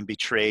sinned and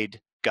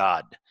betrayed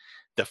God.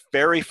 The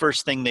very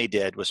first thing they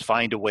did was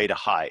find a way to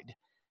hide.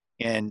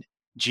 And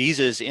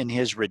Jesus, in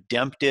his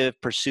redemptive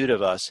pursuit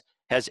of us,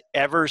 has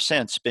ever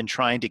since been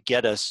trying to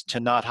get us to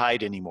not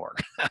hide anymore.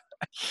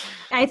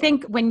 I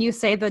think when you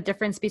say the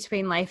difference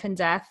between life and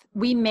death,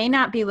 we may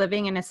not be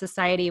living in a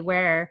society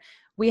where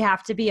we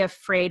have to be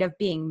afraid of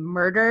being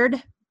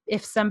murdered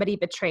if somebody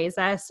betrays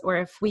us or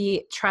if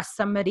we trust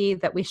somebody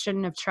that we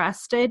shouldn't have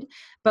trusted.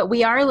 But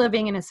we are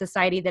living in a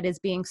society that is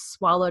being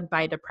swallowed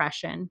by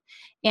depression.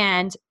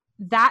 And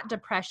that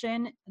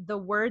depression, the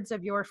words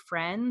of your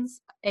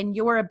friends and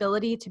your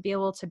ability to be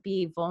able to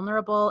be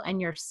vulnerable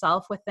and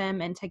yourself with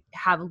them and to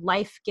have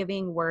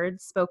life-giving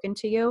words spoken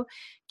to you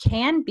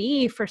can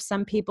be, for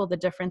some people, the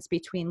difference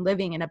between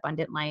living an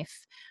abundant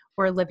life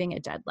or living a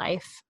dead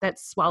life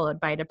that's swallowed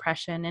by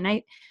depression. And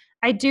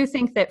I do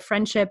think that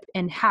friendship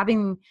and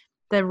having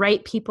the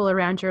right people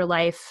around your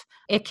life,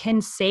 it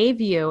can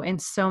save you in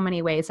so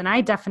many ways. And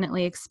I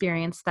definitely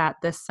experienced that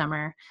this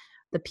summer.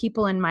 The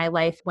people in my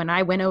life, when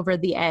I went over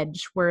the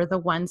edge, were the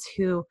ones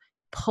who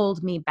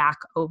pulled me back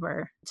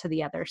over to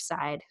the other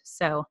side.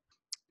 So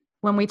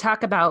when we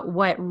talk about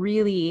what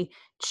really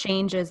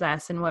changes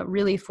us and what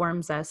really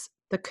forms us,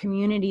 the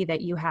community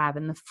that you have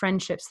and the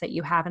friendships that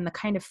you have and the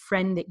kind of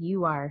friend that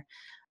you are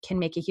can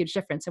make a huge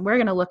difference. And we're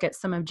going to look at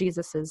some of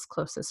Jesus's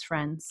closest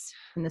friends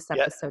in this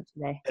episode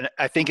today. And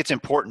I think it's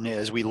important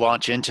as we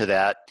launch into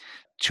that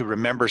to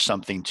remember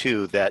something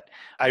too, that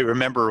I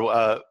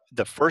remember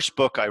the first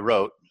book I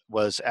wrote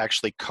was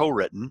actually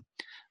co-written.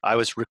 I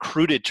was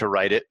recruited to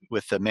write it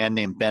with a man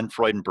named Ben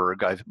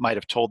Freudenberg. I might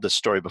have told this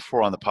story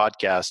before on the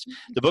podcast.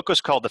 The book was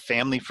called The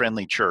Family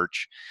Friendly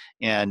Church,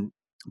 and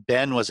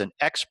Ben was an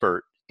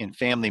expert in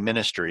family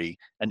ministry,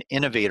 an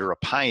innovator, a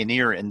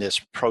pioneer in this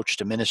approach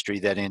to ministry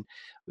that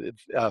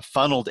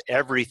funneled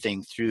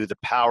everything through the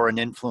power and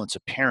influence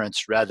of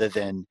parents rather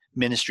than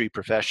ministry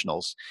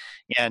professionals.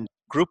 And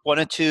Group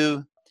wanted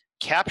to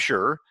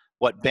capture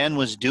what Ben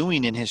was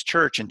doing in his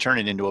church and turn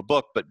it into a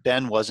book, but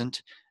Ben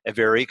wasn't a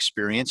very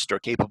experienced or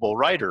capable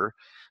writer.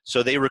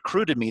 So they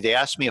recruited me. They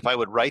asked me if I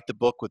would write the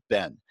book with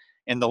Ben.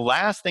 And the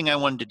last thing I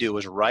wanted to do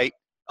was write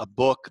a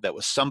book that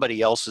was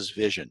somebody else's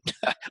vision.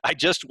 I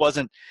just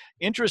wasn't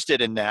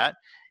interested in that.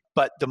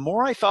 But the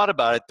more I thought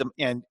about it,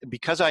 and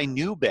because I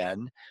knew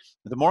Ben,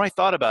 the more I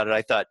thought about it,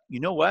 I thought, you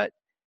know what?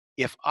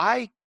 If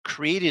I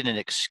created an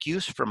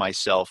excuse for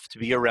myself to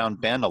be around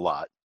Ben a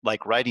lot,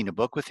 like writing a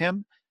book with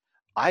him,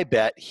 I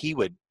bet he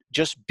would,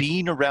 just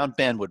being around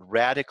Ben would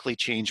radically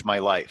change my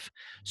life.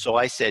 So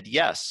I said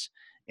yes.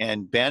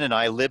 And Ben and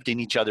I lived in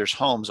each other's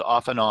homes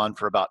off and on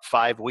for about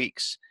 5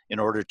 weeks in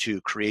order to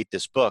create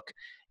this book.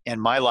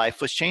 And my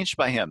life was changed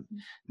by him,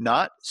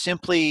 not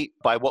simply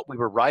by what we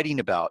were writing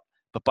about,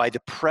 but by the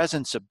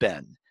presence of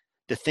Ben,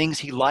 the things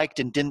he liked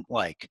and didn't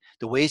like,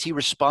 the ways he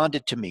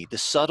responded to me, the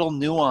subtle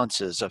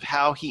nuances of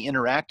how he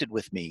interacted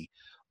with me,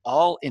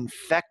 all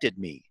infected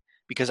me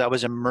because I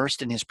was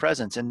immersed in his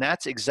presence. And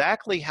that's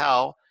exactly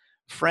how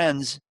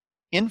friends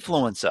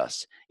influence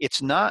us.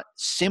 It's not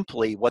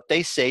simply what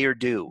they say or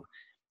do.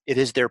 It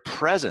is their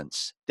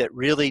presence that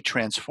really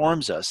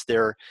transforms us.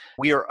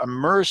 We are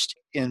immersed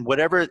in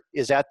whatever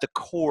is at the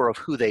core of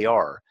who they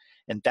are.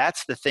 And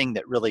that's the thing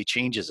that really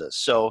changes us.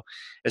 So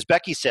as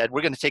Becky said,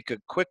 we're going to take a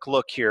quick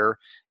look here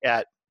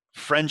at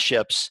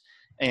friendships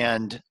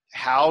and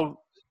how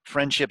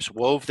friendships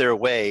wove their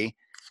way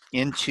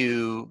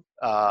into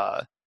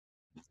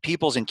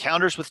people's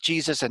encounters with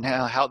Jesus and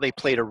how they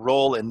played a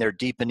role in their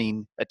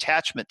deepening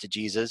attachment to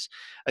Jesus.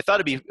 I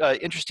thought it'd be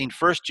interesting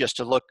first just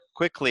to look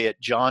quickly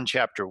at John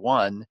chapter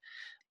 1.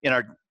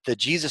 In the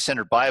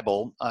Jesus-centered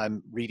Bible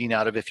I'm reading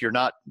out of, if you're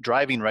not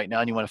driving right now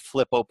and you want to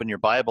flip open your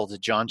Bible to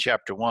John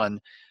chapter 1,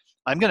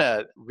 I'm going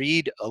to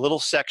read a little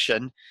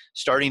section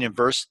starting in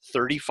verse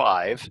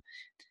 35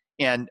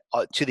 and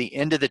to the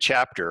end of the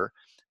chapter.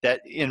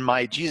 That in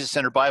my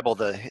Jesus-centered Bible,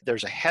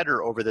 there's a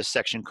header over this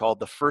section called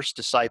The First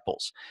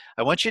Disciples.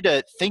 I want you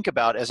to think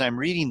about, as I'm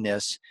reading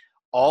this,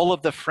 all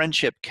of the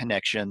friendship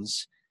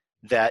connections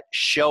that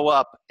show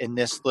up in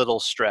this little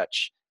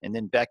stretch. And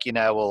then Becky and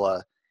I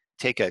will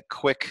take a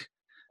quick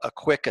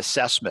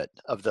assessment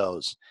of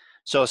those.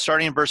 So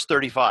starting in verse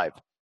 35,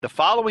 the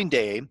following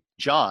day,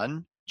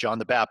 John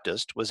the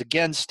Baptist, was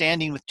again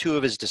standing with two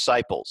of his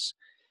disciples.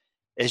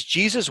 As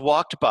Jesus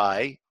walked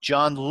by,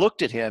 John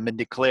looked at him and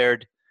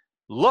declared,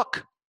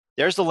 "Look,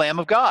 there's the Lamb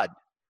of God."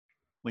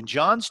 When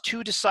John's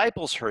two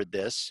disciples heard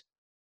this,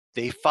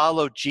 they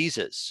followed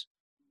Jesus.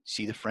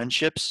 See the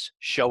friendships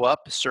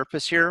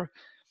surface here?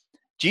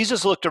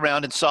 Jesus looked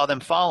around and saw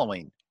them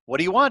following. "What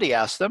do you want?" he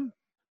asked them.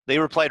 They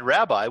replied,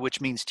 "Rabbi," which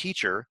means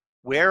teacher,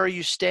 "where are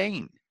you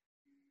staying?"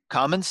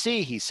 "Come and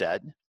see," he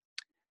said.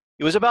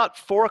 It was about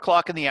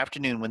 4:00 in the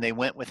afternoon when they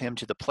went with him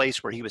to the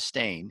place where he was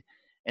staying,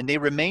 and they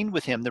remained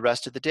with him the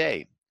rest of the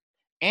day.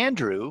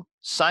 Andrew,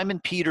 Simon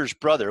Peter's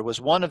brother,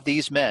 was one of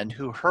these men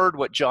who heard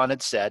what John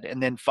had said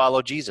and then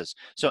followed Jesus.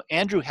 So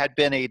Andrew had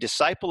been a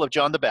disciple of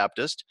John the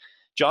Baptist.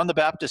 John the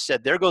Baptist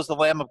said, "There goes the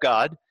Lamb of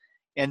God."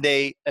 And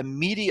they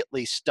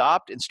immediately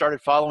stopped and started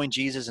following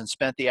Jesus and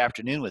spent the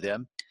afternoon with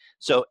him.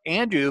 So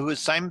Andrew, who is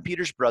Simon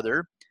Peter's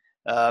brother,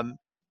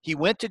 he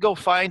went to go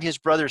find his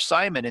brother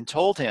Simon and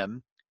told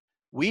him,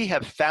 "We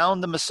have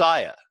found the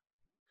Messiah."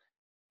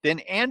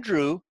 Then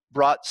Andrew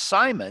brought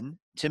Simon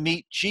to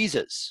meet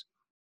Jesus.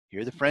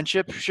 Hear the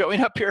friendship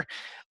showing up here?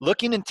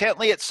 Looking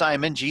intently at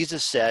Simon,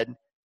 Jesus said,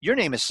 "Your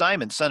name is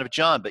Simon, son of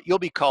John, but you'll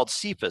be called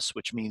Cephas,"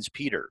 which means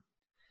Peter.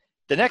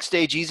 The next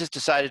day, Jesus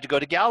decided to go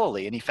to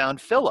Galilee, and he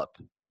found Philip.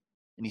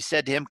 And he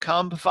said to him,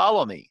 "Come,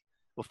 follow me."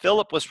 Well,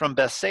 Philip was from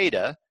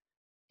Bethsaida,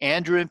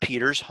 Andrew and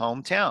Peter's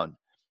hometown.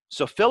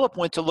 So Philip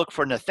went to look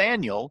for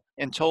Nathanael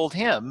and told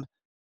him,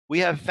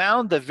 "We have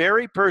found the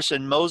very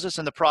person Moses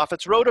and the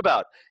prophets wrote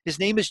about. His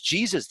name is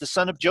Jesus, the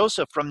son of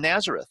Joseph from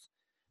Nazareth."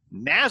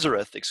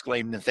 "Nazareth,"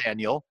 exclaimed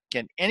Nathanael.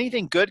 "Can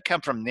anything good come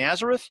from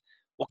Nazareth?"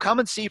 "Well, come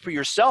and see for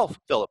yourself,"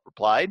 Philip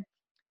replied.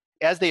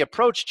 As they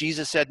approached,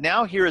 Jesus said,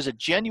 "Now here is a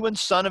genuine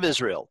son of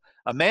Israel,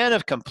 a man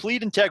of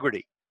complete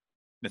integrity."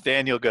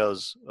 Nathanael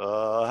goes,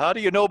 "How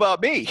do you know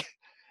about me?"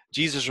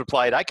 Jesus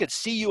replied, "I could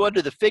see you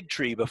under the fig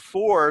tree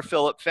before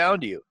Philip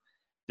found you."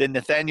 Then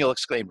Nathanael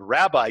exclaimed,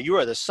 "Rabbi, you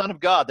are the Son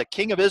of God, the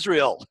King of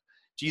Israel."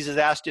 Jesus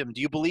asked him,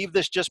 "Do you believe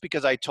this just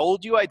because I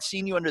told you I'd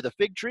seen you under the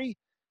fig tree?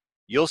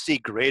 You'll see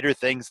greater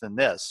things than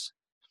this."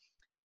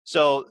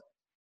 So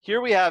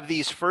here we have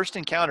these first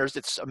encounters.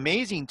 It's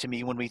amazing to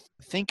me when we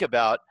think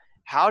about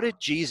how did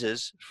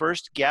Jesus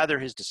first gather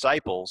his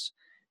disciples.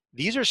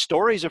 These are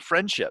stories of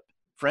friendship.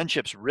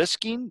 Friendships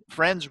risking,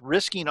 friends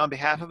risking on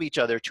behalf of each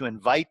other to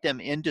invite them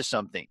into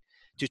something,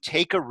 to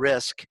take a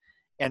risk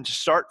and to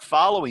start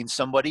following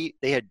somebody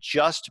they had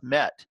just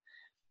met.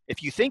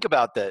 If you think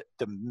about the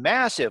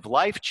massive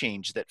life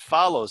change that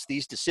follows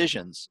these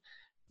decisions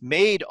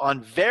made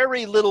on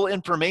very little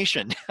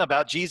information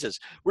about Jesus,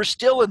 we're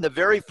still in the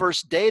very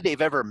first day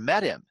they've ever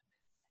met him.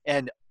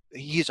 And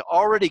he's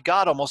already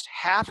got almost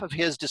half of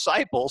his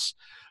disciples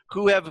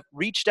who have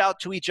reached out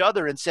to each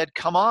other and said,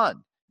 "Come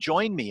on,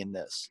 join me in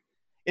this."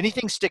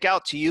 Anything stick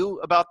out to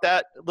you about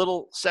that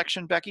little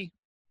section, Becky?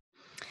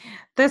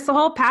 This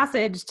whole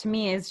passage to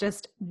me is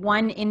just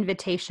one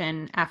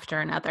invitation after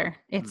another.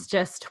 It's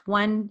just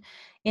one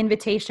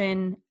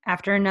invitation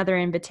after another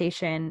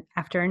invitation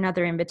after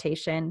another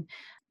invitation.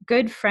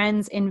 Good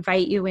friends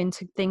invite you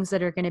into things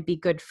that are going to be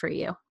good for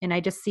you. And I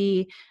just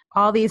see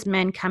all these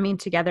men coming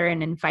together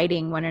and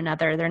inviting one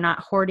another. They're not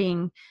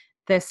hoarding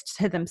this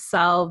to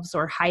themselves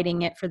or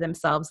hiding it for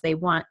themselves. They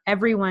want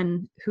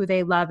everyone who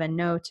they love and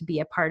know to be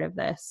a part of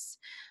this.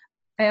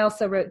 I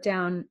also wrote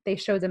down, they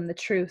show them the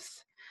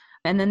truth.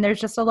 And then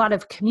there's just a lot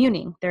of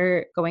communing.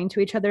 They're going to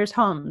each other's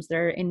homes.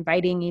 They're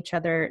inviting each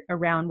other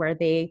around where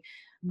they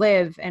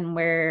live and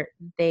where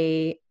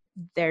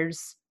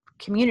there's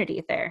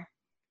community there.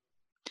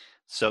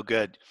 So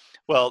good.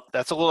 Well,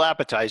 that's a little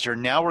appetizer.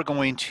 Now we're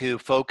going to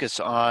focus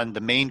on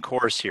the main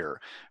course here.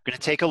 We're going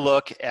to take a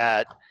look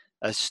at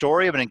a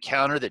story of an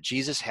encounter that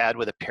Jesus had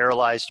with a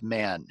paralyzed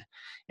man.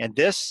 And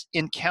this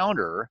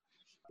encounter,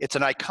 it's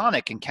an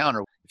iconic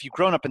encounter. If you've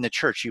grown up in the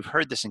church, you've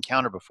heard this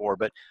encounter before,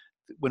 but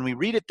when we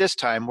read it this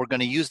time, we're going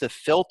to use the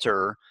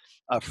filter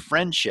of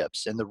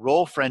friendships and the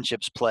role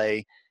friendships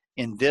play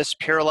in this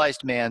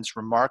paralyzed man's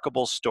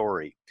remarkable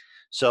story.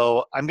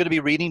 So I'm going to be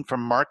reading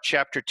from Mark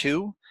chapter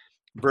 2,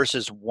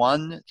 verses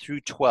 1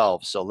 through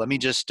 12. So let me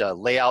just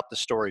lay out the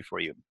story for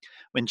you.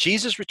 When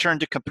Jesus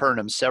returned to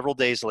Capernaum several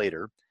days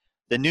later,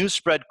 the news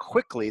spread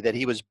quickly that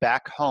he was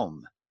back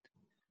home.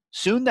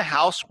 Soon the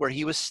house where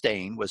he was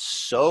staying was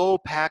so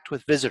packed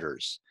with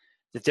visitors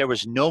that there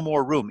was no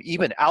more room,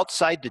 even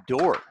outside the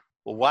door.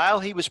 While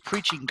he was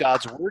preaching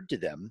God's word to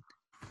them,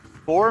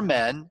 4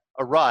 men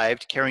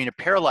arrived carrying a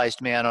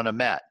paralyzed man on a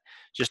mat.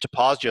 Just to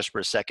pause just for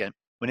a second,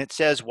 when it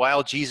says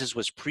while Jesus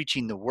was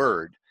preaching the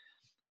word,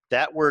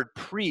 that word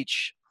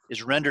preach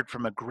is rendered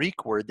from a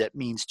Greek word that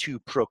means to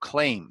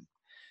proclaim.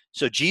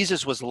 So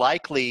Jesus was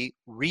likely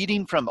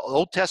reading from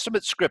Old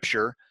Testament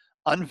scripture,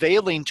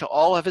 unveiling to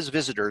all of his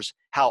visitors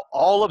how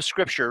all of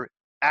scripture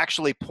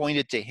actually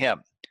pointed to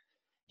him.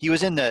 He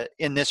was in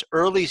this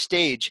early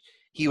stage,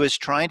 he was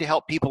trying to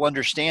help people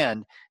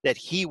understand that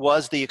he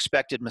was the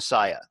expected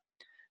Messiah.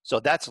 So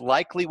that's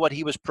likely what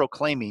he was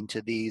proclaiming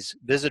to these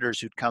visitors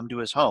who'd come to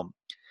his home.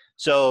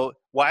 So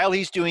while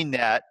he's doing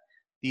that,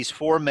 these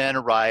 4 men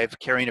arrive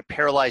carrying a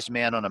paralyzed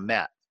man on a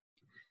mat.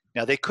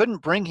 Now, they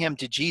couldn't bring him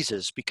to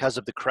Jesus because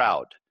of the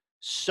crowd.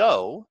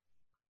 So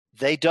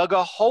they dug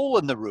a hole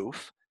in the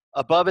roof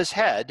above his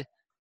head,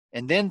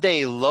 and then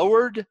they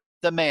lowered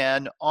the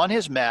man on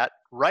his mat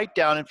right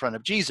down in front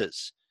of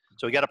Jesus.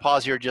 So we got to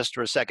pause here just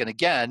for a second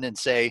again and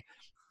say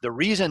the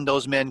reason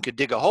those men could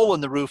dig a hole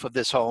in the roof of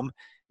this home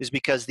is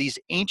because these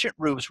ancient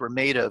roofs were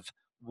made of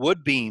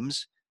wood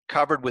beams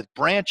covered with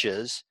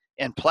branches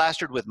and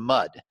plastered with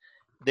mud.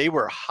 They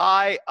were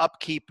high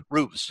upkeep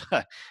roofs.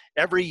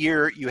 Every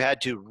year you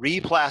had to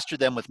replaster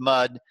them with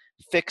mud,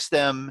 fix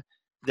them.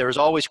 There was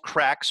always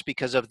cracks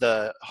because of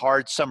the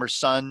hard summer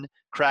sun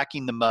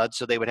cracking the mud,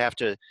 so they would have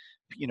to,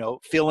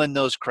 fill in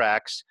those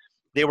cracks.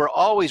 They were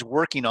always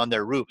working on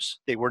their roofs.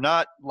 They were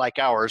not like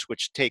ours,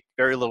 which take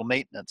very little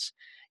maintenance.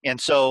 And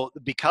so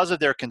because of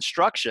their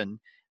construction,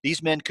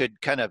 these men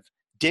could kind of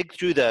dig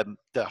through the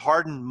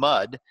hardened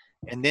mud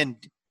and then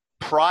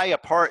pry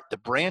apart the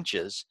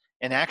branches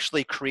and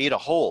actually create a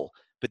hole.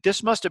 But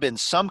this must have been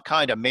some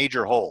kind of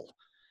major hole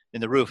in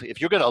the roof. If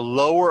you're going to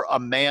lower a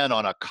man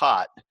on a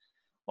cot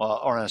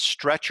or on a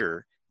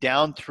stretcher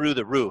down through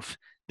the roof,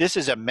 this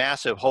is a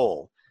massive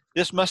hole.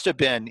 This must have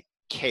been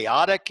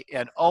chaotic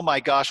and, oh my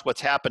gosh,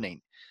 what's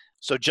happening?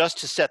 So just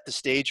to set the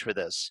stage for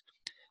this.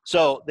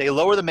 So they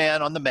lower the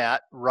man on the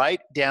mat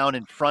right down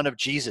in front of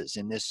Jesus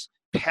in this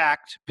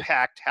packed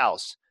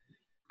house.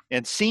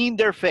 And seeing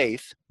their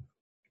faith,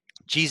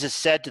 Jesus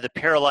said to the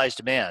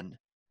paralyzed man,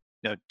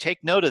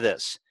 take note of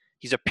this.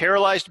 He's a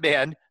paralyzed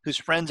man whose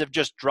friends have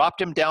just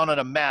dropped him down on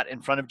a mat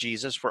in front of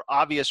Jesus for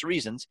obvious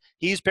reasons.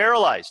 He's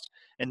paralyzed.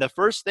 And the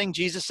first thing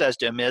Jesus says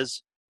to him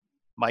is,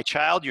 "My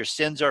child, your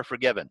sins are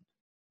forgiven."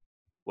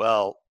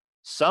 Well,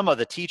 some of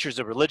the teachers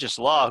of religious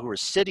law who are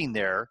sitting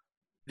there,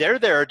 they're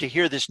there to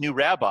hear this new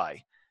rabbi.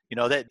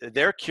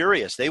 They're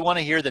curious. They want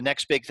to hear the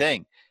next big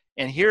thing.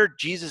 And here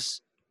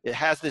Jesus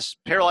has this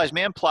paralyzed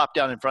man plopped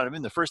down in front of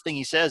him. The first thing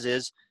he says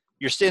is,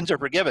 "Your sins are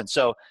forgiven."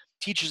 So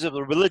teachers of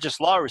the religious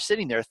law who were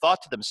sitting there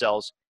thought to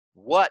themselves,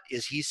 what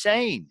is he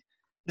saying?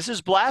 This is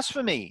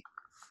blasphemy.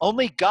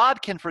 Only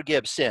God can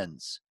forgive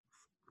sins.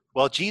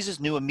 Well, Jesus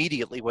knew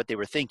immediately what they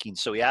were thinking,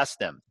 so he asked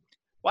them,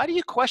 "Why do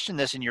you question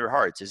this in your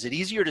hearts? Is it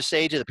easier to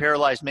say to the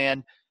paralyzed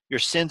man, 'Your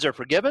sins are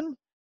forgiven,'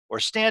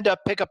 or stand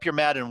up, pick up your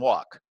mat, and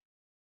walk?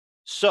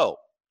 So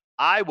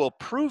I will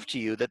prove to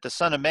you that the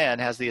Son of Man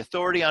has the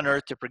authority on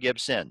earth to forgive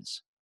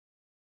sins."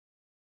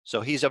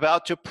 So he's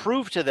about to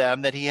prove to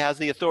them that he has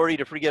the authority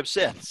to forgive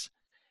sins.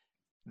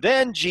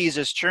 Then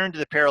Jesus turned to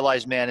the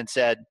paralyzed man and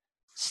said,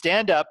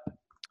 "Stand up,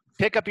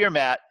 pick up your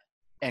mat,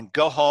 and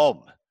go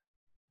home."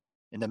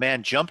 And the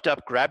man jumped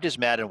up, grabbed his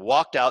mat, and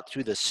walked out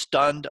through the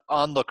stunned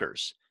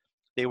onlookers.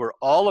 They were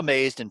all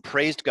amazed and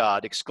praised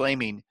God,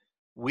 exclaiming,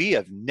 "We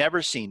have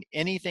never seen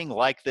anything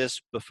like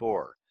this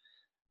before."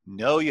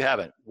 No, you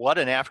haven't. What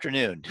an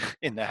afternoon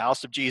in the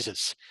house of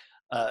Jesus.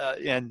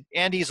 And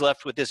Andy's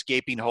left with this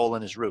gaping hole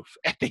in his roof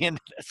at the end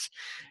of this.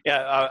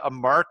 A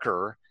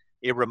marker,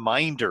 a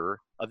reminder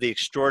of the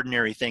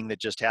extraordinary thing that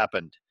just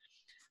happened.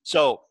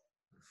 So,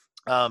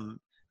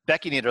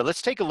 Becky Nader,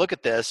 let's take a look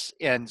at this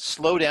and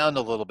slow down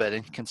a little bit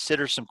and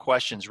consider some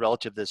questions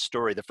relative to this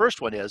story. The first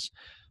one is,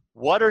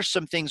 what are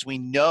some things we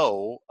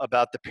know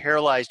about the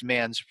paralyzed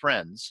man's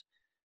friends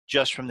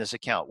just from this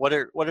account? What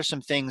are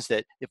some things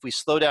that, if we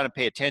slow down and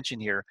pay attention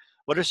here,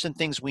 what are some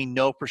things we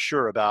know for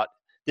sure about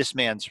this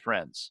man's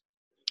friends?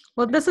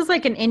 Well, this is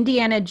like an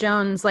Indiana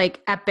Jones,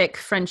 epic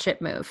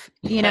friendship move.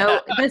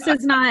 This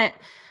is not,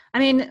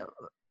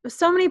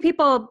 so many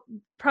people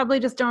probably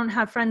just don't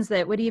have friends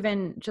that would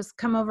even just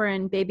come over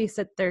and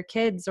babysit their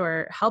kids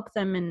or help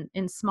them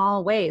in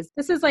small ways.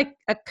 This is like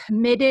a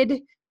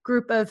committed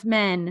group of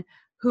men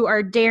who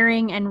are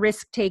daring and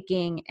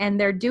risk-taking, and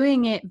they're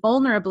doing it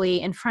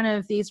vulnerably in front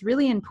of these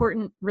really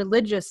important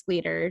religious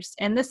leaders.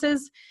 And this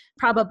is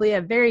probably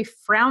a very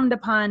frowned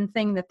upon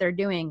thing that they're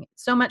doing,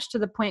 so much to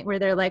the point where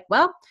they're like,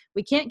 "Well,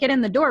 we can't get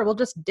in the door. We'll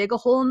just dig a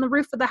hole in the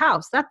roof of the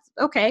house. That's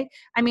okay."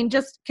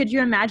 Could you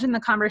imagine the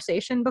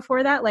conversation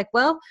before that? Like,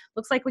 "Well,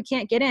 looks like we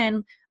can't get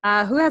in.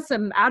 Who has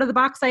some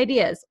out-of-the-box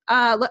ideas?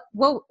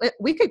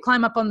 We could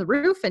climb up on the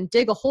roof and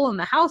dig a hole in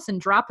the house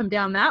and drop him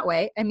down that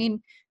way."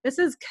 This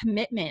is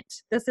commitment.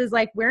 This is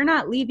like, we're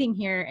not leaving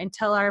here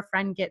until our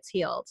friend gets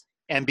healed.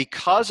 And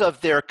because of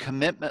their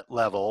commitment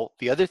level,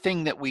 the other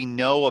thing that we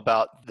know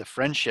about the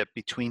friendship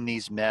between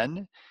these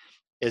men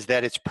is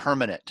that it's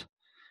permanent.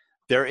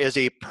 There is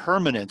a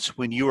permanence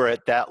when you are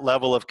at that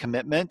level of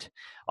commitment.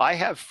 I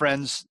have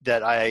friends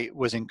that I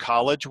was in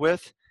college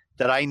with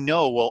that I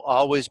know will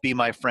always be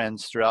my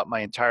friends throughout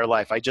my entire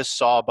life. I just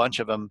saw a bunch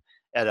of them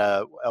at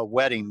a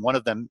wedding. One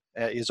of them,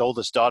 his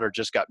oldest daughter,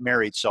 just got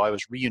married, so I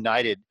was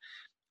reunited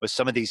with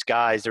some of these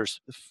guys.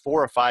 There's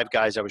 4 or 5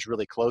 guys I was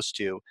really close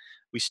to.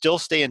 We still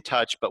stay in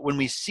touch, but when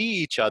we see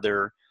each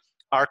other,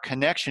 our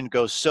connection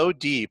goes so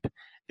deep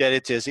that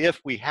it's as if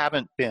we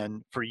haven't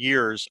been for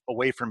years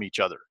away from each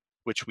other,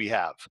 which we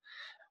have.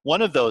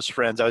 One of those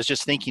friends, I was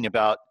just thinking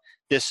about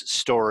this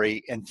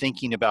story and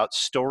thinking about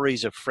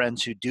stories of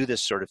friends who do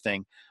this sort of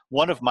thing.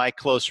 One of my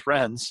close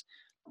friends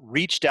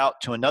reached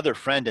out to another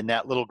friend in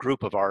that little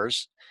group of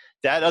ours.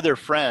 That other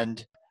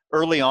friend,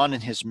 early on in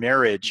his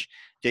marriage,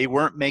 they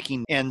weren't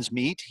making ends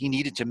meet. He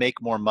needed to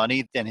make more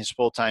money than his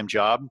full-time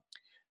job.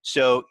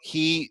 So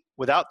he,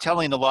 without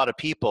telling a lot of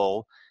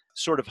people,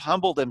 sort of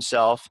humbled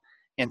himself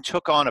and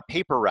took on a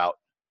paper route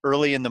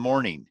early in the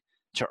morning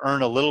to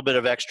earn a little bit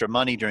of extra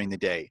money during the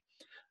day.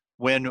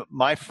 When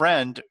my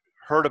friend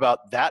heard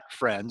about that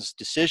friend's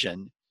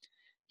decision,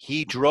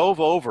 he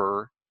drove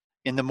over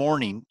in the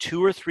morning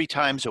 2 or 3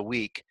 times a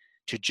week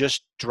to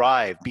just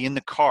be in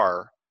the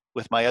car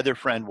with my other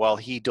friend while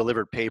he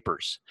delivered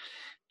papers,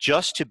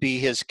 just to be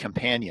his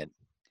companion.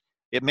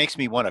 It makes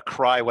me want to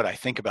cry when I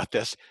think about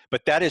this,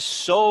 but that is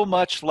so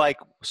much like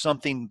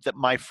something that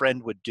my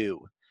friend would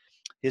do.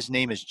 His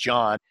name is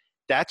John.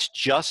 That's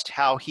just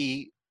how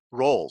he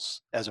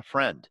rolls as a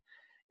friend.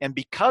 And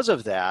because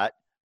of that,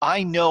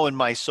 I know in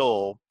my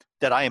soul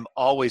that I am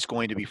always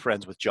going to be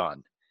friends with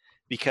John,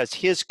 because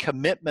his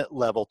commitment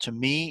level to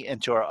me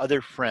and to our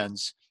other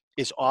friends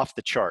is off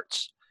the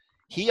charts.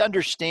 He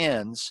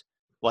understands,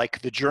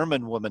 like the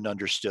German woman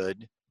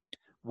understood,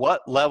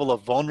 what level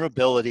of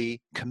vulnerability,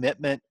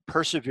 commitment,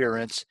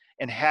 perseverance,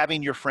 and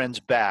having your friends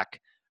back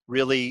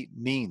really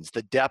means,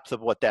 the depth of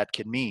what that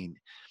can mean.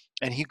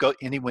 And he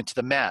went to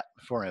the mat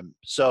for him.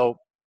 So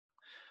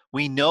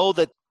we know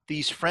that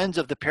these friends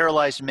of the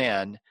paralyzed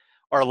man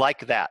are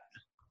like that.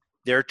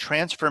 They're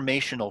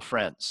transformational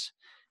friends.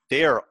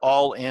 They are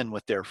all in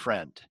with their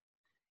friend.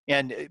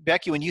 And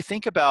Becky, when you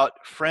think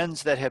about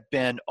friends that have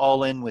been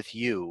all in with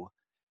you,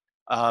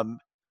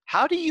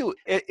 how do you,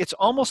 it's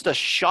almost a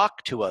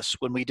shock to us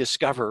when we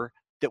discover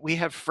that we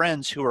have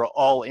friends who are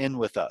all in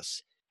with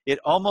us. It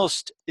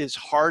almost is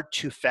hard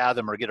to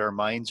fathom or get our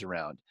minds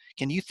around.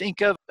 Can you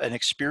think of an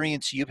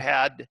experience you've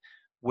had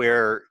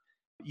where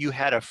you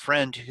had a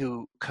friend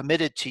who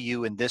committed to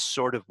you in this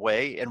sort of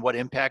way and what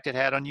impact it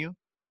had on you?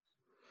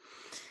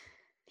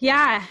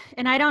 Yeah.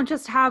 And I don't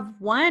just have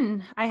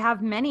one, I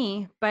have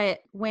many. But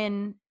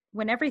when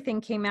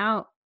everything came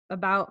out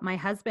about my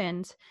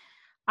husband,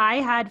 I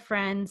had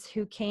friends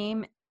who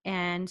came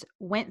and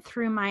went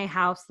through my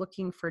house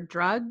looking for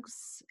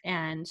drugs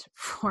and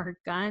for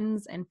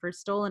guns and for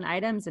stolen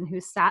items, and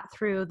who sat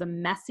through the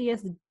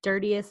messiest,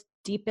 dirtiest,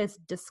 deepest,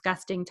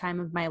 disgusting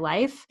time of my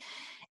life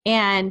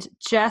and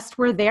just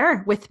were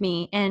there with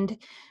me. And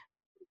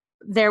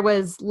there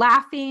was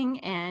laughing,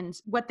 and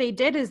what they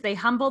did is they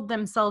humbled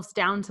themselves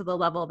down to the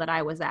level that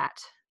I was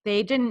at.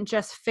 They didn't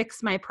just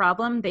fix my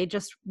problem. They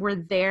just were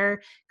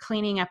there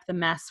cleaning up the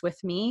mess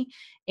with me.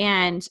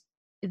 And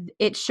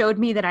it showed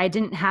me that I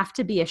didn't have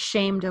to be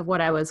ashamed of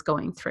what I was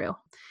going through.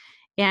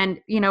 And,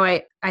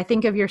 I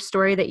think of your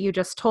story that you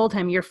just told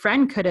him. Your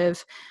friend could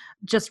have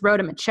just wrote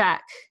him a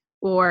check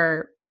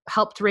or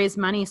helped raise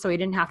money so he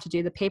didn't have to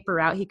do the paper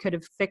route. He could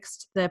have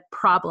fixed the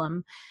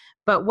problem.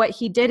 But what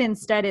he did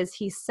instead is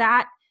he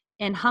sat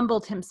and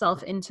humbled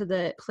himself into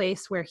the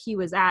place where he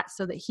was at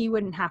so that he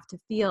wouldn't have to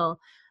feel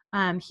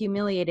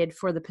humiliated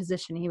for the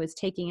position he was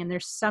taking. And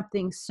there's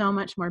something so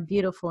much more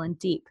beautiful and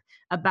deep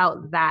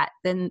about that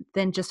than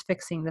just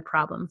fixing the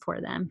problem for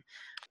them.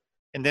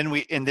 And then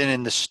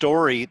in the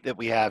story that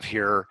we have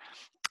here,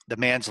 the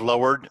man's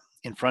lowered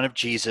in front of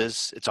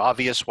Jesus. It's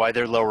obvious why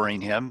they're lowering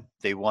him.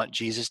 They want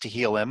Jesus to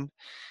heal him.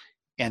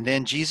 And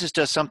then Jesus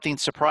does something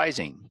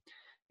surprising.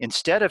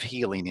 Instead of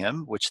healing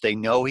him, which they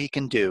know he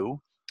can do,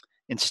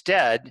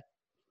 instead,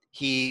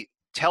 he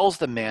tells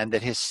the man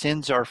that his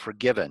sins are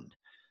forgiven.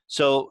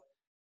 So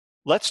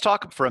let's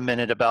talk for a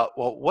minute about,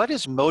 what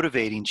is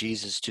motivating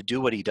Jesus to do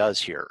what he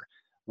does here?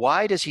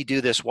 Why does he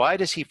do this? Why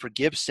does he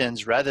forgive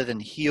sins rather than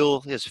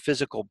heal his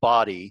physical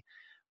body?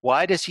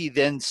 Why does he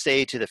then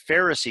say to the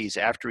Pharisees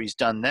after he's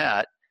done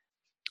that,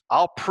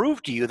 I'll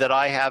prove to you that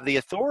I have the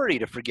authority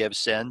to forgive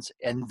sins,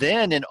 and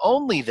then and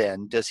only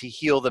then does he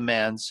heal the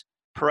man's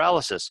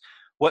paralysis?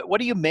 What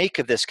do you make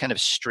of this kind of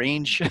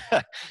strange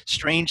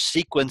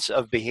sequence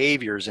of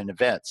behaviors and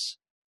events?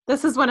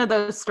 This is one of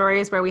those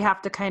stories where we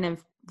have to kind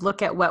of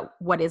look at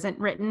what isn't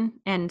written.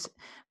 And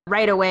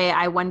right away,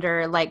 I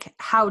wonder,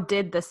 how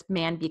did this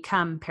man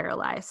become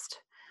paralyzed?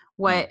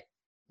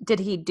 Did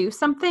he do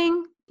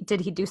something? Did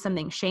he do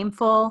something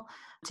shameful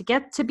to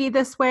get to be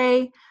this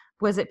way?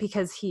 Was it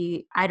because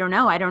I don't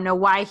know. I don't know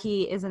why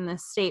he is in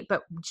this state,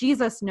 but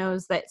Jesus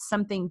knows that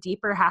something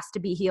deeper has to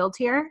be healed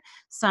here,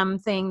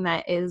 something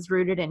that is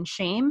rooted in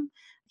shame.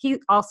 He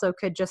also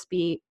could just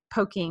be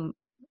poking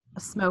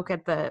smoke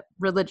at the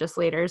religious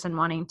leaders and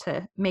wanting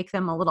to make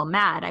them a little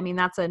mad. I mean,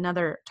 that's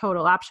another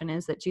total option,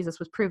 is that Jesus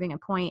was proving a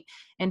point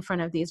in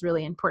front of these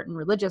really important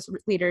religious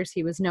leaders.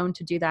 He was known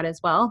to do that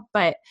as well.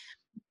 But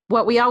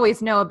what we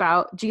always know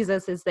about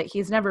Jesus is that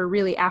he's never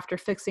really after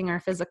fixing our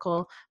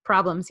physical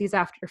problems. He's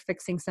after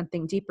fixing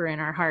something deeper in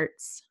our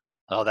hearts.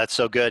 Oh, that's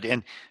so good.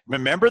 And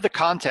remember the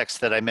context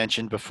that I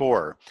mentioned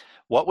before.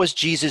 What was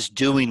Jesus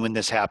doing when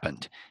this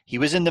happened? He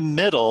was in the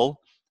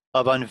middle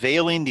of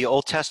unveiling the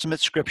Old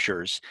Testament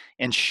scriptures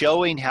and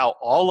showing how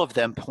all of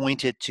them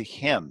pointed to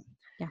him.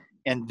 Yeah.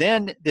 And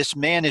then this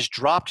man is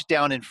dropped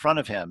down in front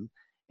of him.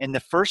 And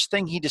the first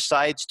thing he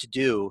decides to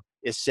do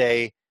is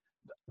say,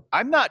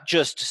 I'm not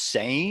just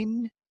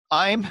saying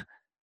I'm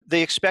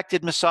the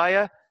expected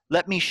Messiah.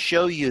 Let me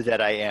show you that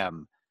I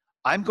am.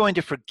 I'm going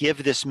to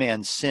forgive this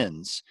man's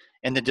sins.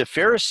 And the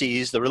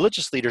Pharisees, the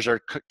religious leaders, are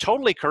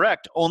totally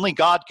correct. Only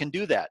God can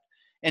do that.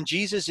 And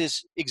Jesus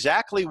is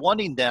exactly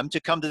wanting them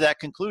to come to that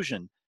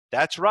conclusion.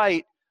 That's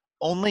right.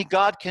 Only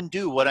God can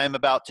do what I'm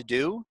about to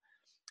do.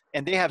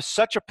 And they have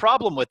such a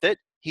problem with it.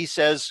 He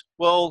says,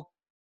 well,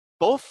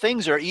 both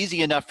things are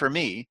easy enough for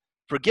me.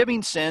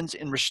 Forgiving sins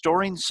and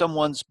restoring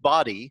someone's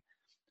body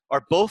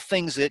are both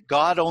things that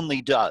God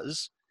only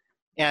does.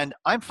 And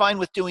I'm fine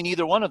with doing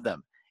either one of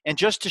them. And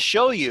just to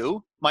show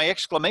you my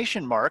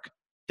exclamation mark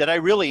that I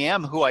really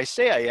am who I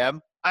say I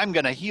am, I'm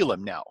going to heal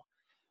him now.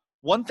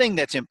 One thing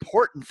that's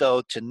important,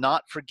 though, to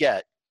not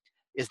forget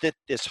is that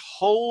this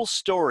whole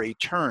story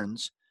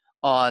turns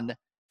on, let's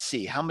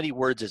see, how many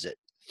words is it?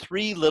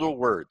 3 little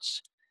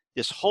words.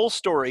 This whole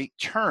story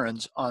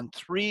turns on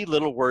 3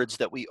 little words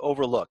that we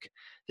overlook.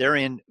 They're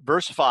in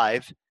verse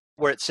 5,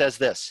 where it says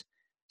this: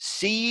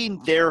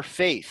 seeing their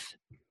faith,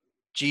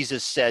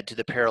 Jesus said to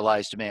the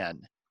paralyzed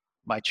man,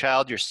 my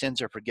child, your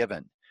sins are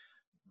forgiven.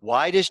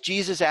 Why does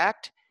Jesus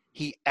act?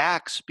 He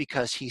acts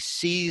because he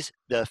sees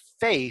the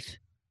faith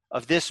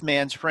of this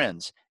man's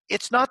friends.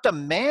 it's not the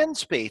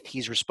man's faith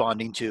he's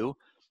responding to,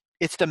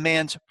 it's the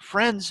man's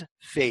friend's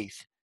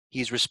faith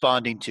he's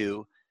responding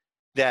to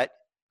that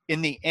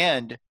in the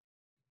end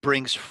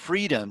brings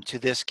freedom to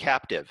this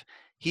captive.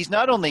 He's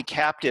not only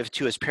captive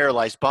to his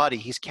paralyzed body,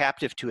 he's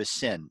captive to his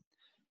sin.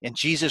 And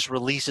Jesus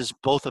releases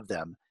both of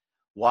them.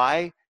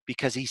 Why?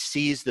 Because he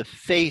sees the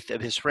faith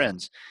of his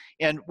friends.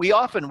 And we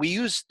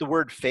use the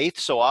word faith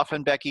so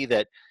often, Becky,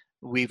 that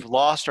we've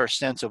lost our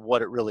sense of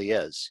what it really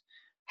is.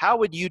 How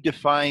would you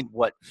define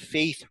what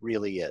faith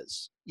really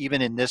is,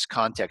 even in this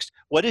context?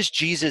 What is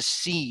Jesus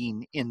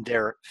seeing in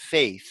their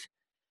faith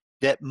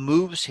that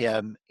moves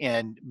him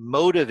and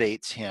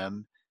motivates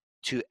him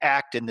to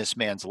act in this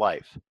man's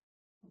life?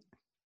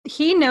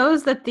 He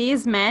knows that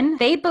these men,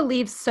 they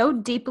believe so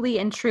deeply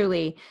and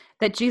truly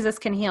that Jesus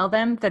can heal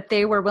them that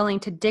they were willing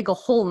to dig a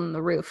hole in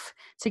the roof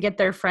to get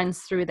their friends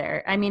through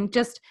there. I mean,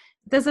 just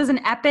this is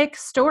an epic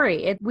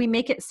story. We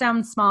make it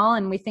sound small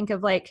and we think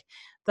of like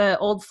the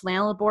old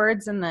flannel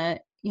boards in the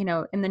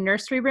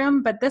nursery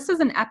room, but this is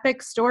an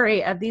epic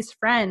story of these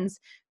friends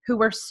who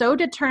were so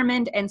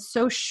determined and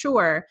so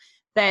sure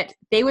that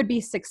they would be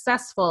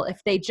successful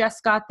if they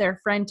just got their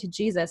friend to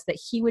Jesus, that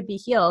he would be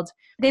healed.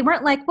 They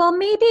weren't like, well,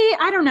 maybe,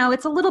 I don't know,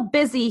 it's a little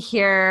busy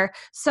here,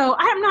 so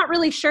I'm not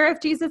really sure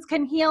if Jesus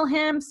can heal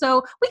him,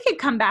 so we could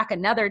come back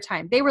another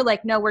time. They were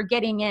like, no, we're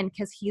getting in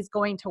because he's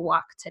going to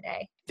walk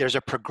today. There's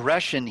a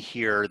progression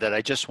here that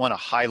I just want to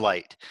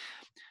highlight.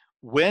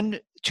 When,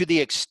 to the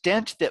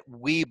extent that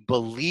we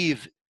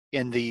believe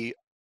in the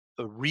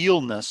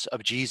realness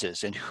of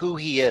Jesus and who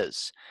he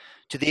is,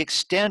 to the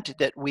extent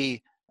that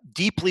we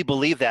deeply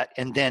believe that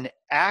and then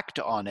act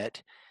on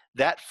it,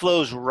 that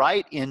flows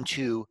right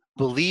into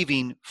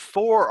believing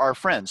for our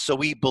friends. So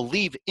we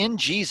believe in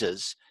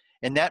Jesus,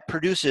 and that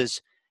produces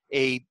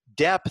a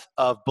depth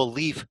of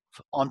belief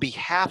on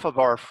behalf of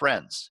our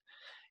friends.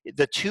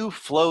 The two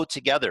flow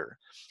together.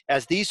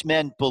 As these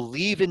men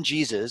believe in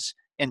Jesus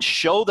and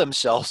show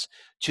themselves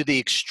to the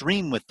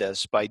extreme with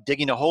this by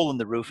digging a hole in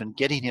the roof and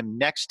getting him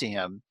next to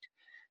him,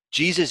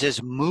 Jesus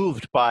is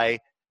moved by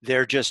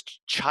their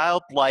just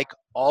childlike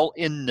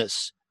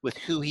all-inness with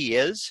who he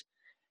is.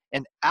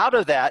 And out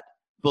of that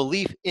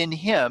belief in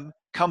him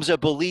comes a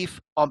belief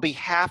on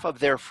behalf of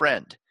their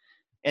friend.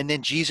 And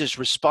then Jesus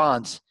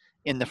responds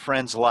in the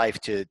friend's life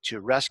to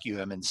rescue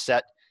him and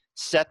set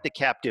the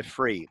captive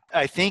free.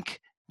 I think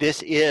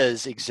this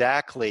is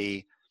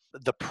exactly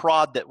the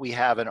prod that we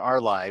have in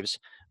our lives,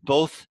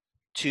 both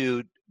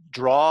to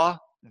draw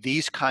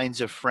these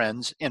kinds of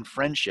friends and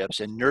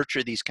friendships and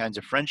nurture these kinds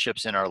of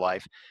friendships in our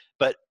life,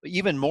 but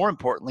even more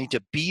importantly,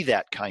 to be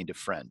that kind of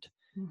friend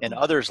in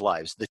others'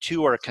 lives. The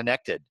two are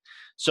connected.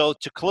 So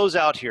to close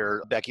out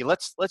here, Becky,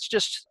 let's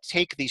just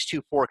take these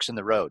two forks in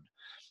the road.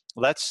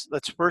 Let's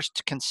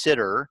first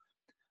consider,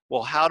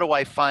 well, how do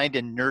I find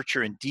and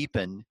nurture and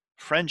deepen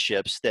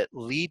friendships that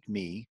lead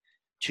me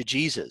to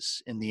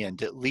Jesus in the end,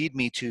 that lead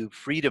me to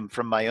freedom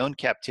from my own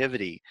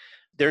captivity?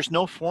 There's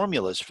no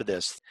formulas for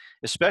this,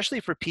 especially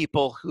for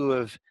people who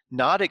have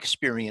not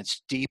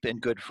experienced deep and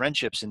good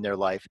friendships in their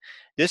life.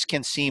 This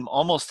can seem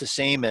almost the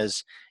same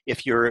as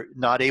if you're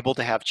not able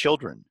to have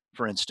children,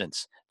 for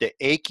instance, the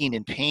aching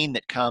and pain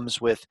that comes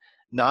with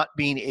not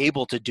being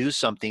able to do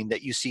something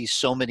that you see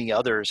so many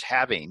others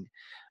having.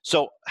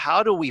 So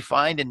how do we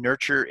find and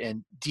nurture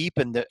and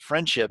deepen the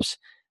friendships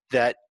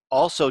that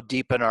also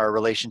deepen our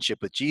relationship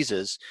with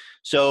Jesus?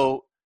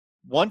 So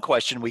one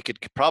question we could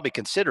probably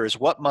consider is,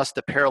 what must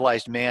the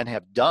paralyzed man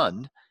have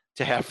done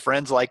to have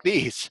friends like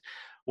these?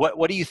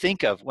 What do you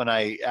think of when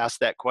I ask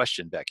that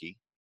question, Becky?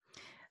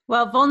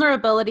 Well,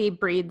 vulnerability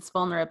breeds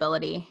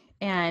vulnerability.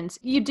 And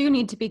you do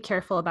need to be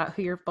careful about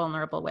who you're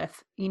vulnerable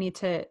with. You need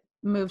to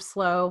move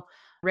slow.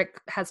 Rick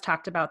has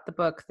talked about the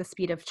book, The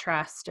Speed of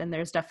Trust, and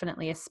there's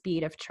definitely a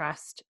speed of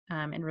trust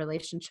in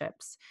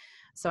relationships.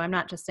 So I'm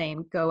not just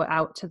saying go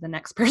out to the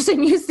next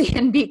person you see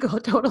and be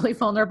totally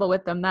vulnerable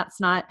with them. That's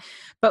not.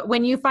 But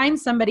when you find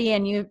somebody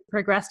and you've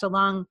progressed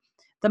along,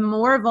 the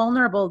more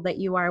vulnerable that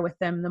you are with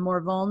them, the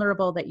more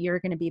vulnerable that you're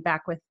going to be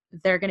back with,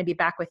 they're going to be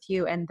back with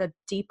you, and the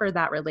deeper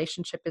that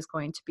relationship is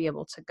going to be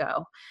able to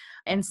go.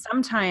 And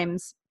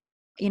sometimes,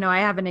 I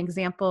have an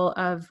example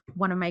of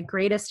one of my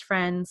greatest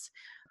friends.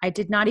 I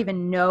did not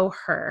even know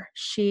her.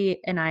 She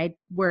and I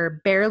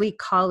were barely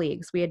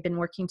colleagues. We had been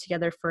working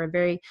together for a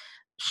very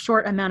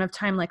short amount of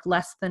time, like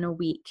less than a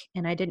week.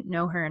 And I didn't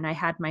know her, and I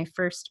had my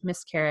first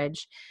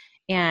miscarriage,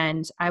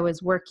 and I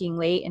was working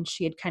late, and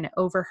she had kind of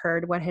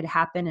overheard what had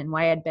happened and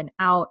why I'd been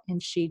out.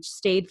 And she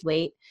stayed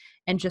late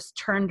and just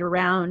turned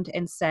around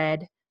and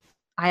said,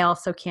 I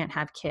also can't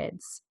have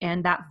kids.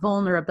 And that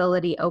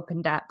vulnerability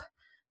opened up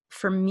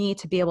for me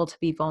to be able to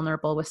be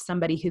vulnerable with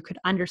somebody who could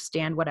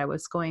understand what I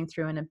was going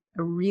through, and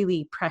a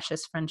really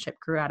precious friendship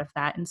grew out of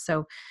that. And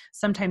so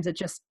sometimes it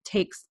just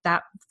takes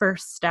that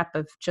first step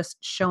of just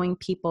showing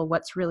people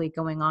what's really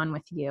going on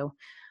with you.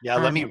 Yeah,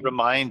 let me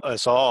remind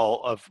us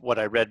all of what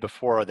I read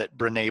before that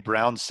Brené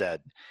Brown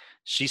said.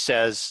 She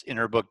says in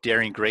her book,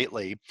 Daring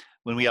Greatly,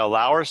 when we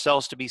allow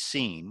ourselves to be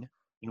seen,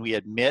 when we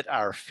admit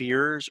our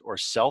fears or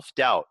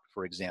self-doubt,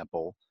 for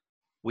example,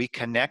 we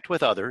connect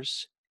with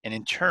others and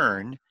in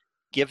turn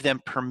give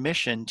them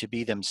permission to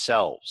be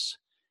themselves.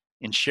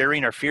 In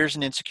sharing our fears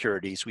and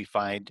insecurities, we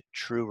find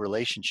true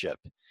relationship.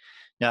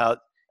 Now,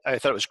 I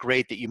thought it was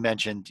great that you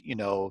mentioned,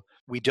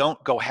 we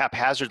don't go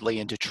haphazardly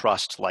into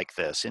trust like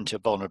this, into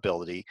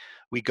vulnerability.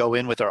 We go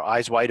in with our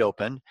eyes wide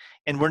open,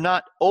 and we're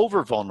not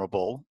over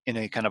vulnerable in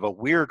a kind of a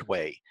weird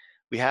way.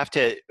 We have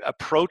to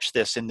approach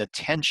this in the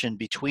tension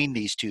between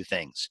these two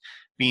things,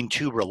 being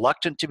too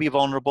reluctant to be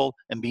vulnerable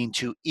and being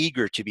too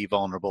eager to be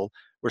vulnerable.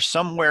 We're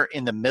somewhere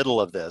in the middle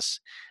of this.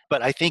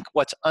 But I think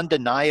what's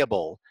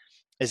undeniable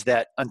is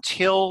that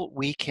until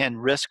we can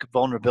risk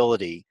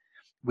vulnerability,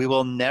 we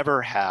will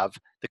never have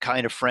the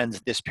kind of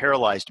friends this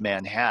paralyzed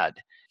man had.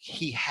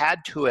 He had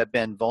to have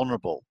been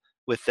vulnerable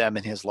with them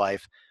in his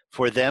life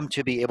for them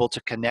to be able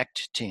to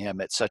connect to him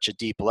at such a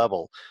deep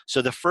level.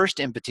 So the first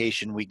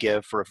invitation we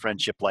give for a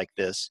friendship like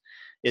this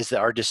is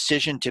that our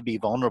decision to be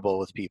vulnerable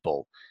with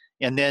people.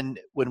 And then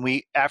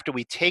after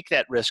we take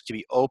that risk to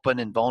be open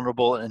and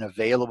vulnerable and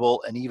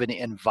available and even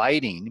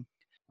inviting,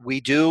 we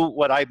do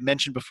what I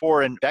mentioned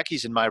before in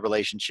Becky's and my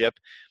relationship.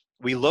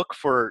 We look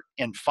for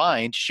and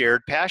find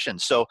shared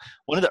passions. So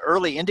one of the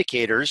early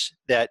indicators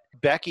that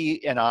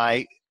Becky and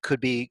I could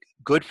be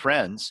good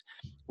friends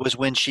was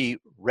when she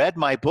read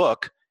my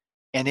book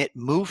and it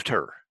moved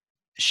her.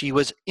 She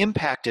was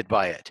impacted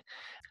by it.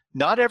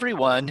 Not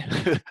everyone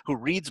who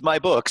reads my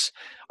books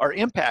are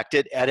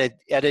impacted at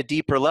a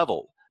deeper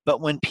level.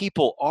 But when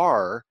people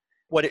are,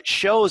 what it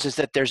shows is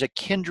that there's a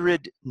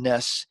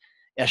kindredness,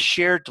 a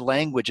shared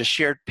language, a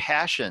shared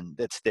passion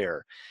that's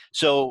there.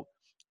 So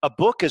a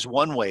book is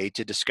one way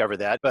to discover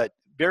that, but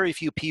very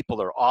few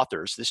people are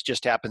authors. This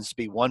just happens to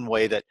be one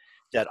way that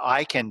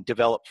I can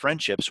develop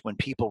friendships when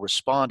people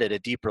respond at a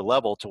deeper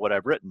level to what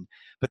I've written.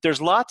 But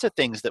there's lots of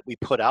things that we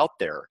put out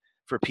there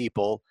for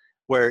people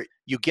where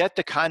you get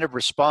the kind of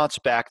response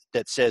back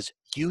that says,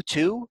 you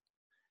too?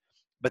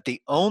 But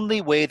the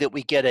only way that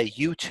we get a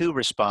you too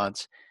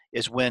response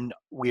is when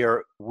we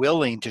are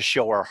willing to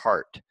show our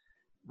heart,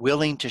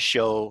 willing to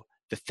show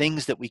the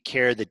things that we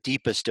care the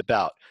deepest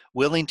about,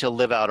 willing to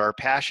live out our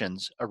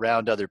passions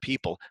around other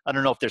people. I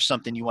don't know if there's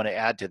something you want to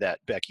add to that,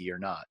 Becky, or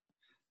not.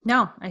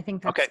 No, I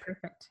think that's okay.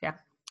 Perfect. Yeah.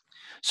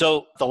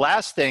 So the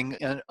last thing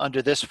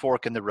under this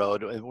fork in the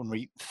road, when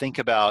we think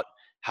about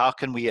how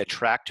can we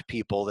attract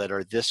people that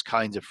are this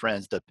kinds of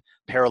friends, the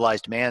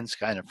paralyzed man's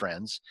kind of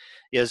friends,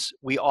 is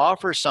we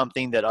offer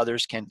something that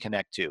others can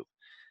connect to.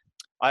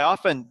 I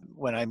often,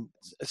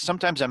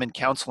 sometimes I'm in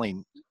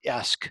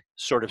counseling-esque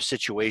sort of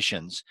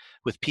situations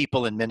with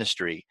people in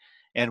ministry.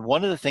 And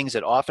one of the things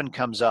that often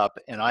comes up,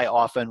 and I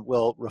often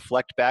will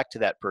reflect back to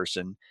that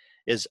person,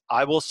 is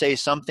I will say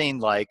something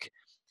like,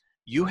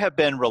 you have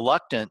been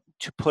reluctant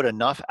to put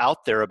enough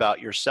out there about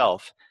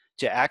yourself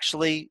to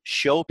actually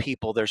show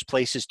people there's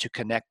places to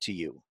connect to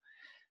you.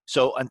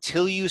 So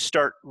until you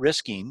start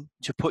risking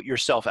to put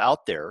yourself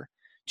out there,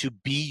 to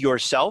be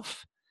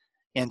yourself,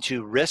 and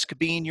to risk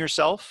being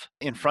yourself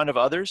in front of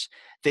others,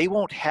 they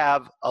won't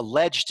have a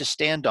ledge to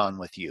stand on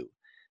with you.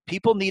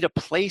 People need a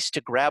place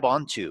to grab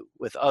onto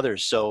with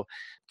others. So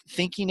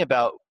thinking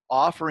about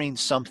offering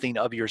something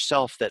of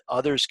yourself that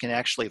others can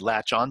actually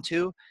latch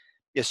onto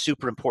is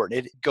super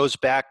important. It goes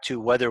back to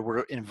whether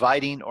we're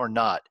inviting or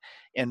not.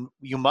 And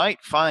you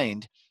might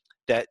find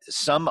that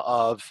some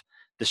of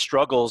the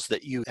struggles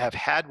that you have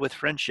had with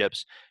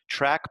friendships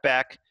track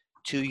back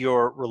to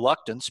your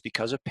reluctance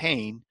because of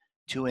pain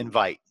to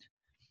invite.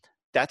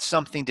 That's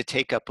something to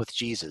take up with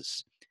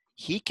Jesus.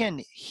 He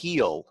can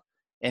heal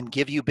and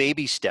give you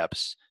baby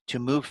steps to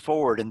move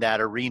forward in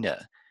that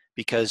arena,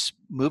 because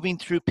moving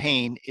through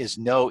pain is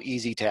no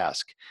easy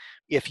task.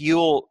 If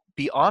you'll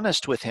be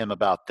honest with him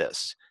about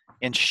this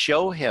and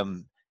show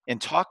him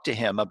and talk to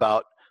him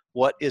about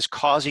what is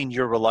causing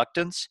your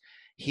reluctance,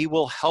 he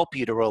will help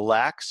you to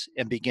relax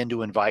and begin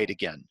to invite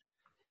again.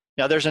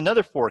 Now, there's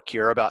another fork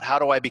here about how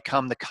do I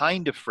become the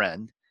kind of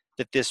friend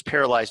that this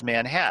paralyzed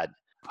man had.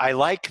 I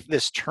like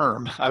this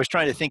term. I was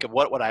trying to think of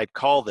what I'd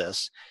call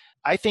this.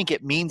 I think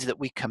it means that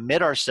we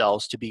commit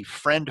ourselves to be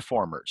friend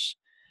formers,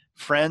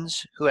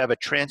 friends who have a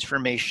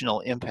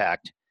transformational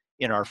impact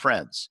in our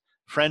friends,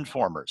 friend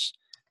formers.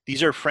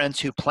 These are friends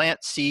who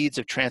plant seeds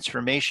of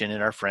transformation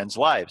in our friends'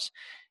 lives.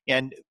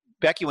 And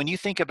Becky, when you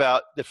think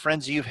about the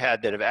friends you've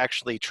had that have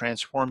actually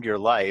transformed your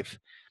life,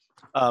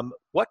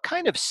 what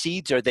kind of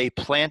seeds are they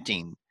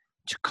planting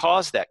to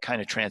cause that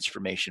kind of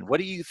transformation? What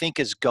do you think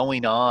is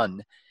going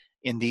on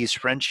in these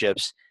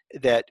friendships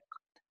that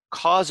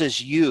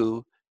causes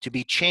you to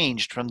be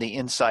changed from the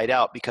inside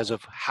out because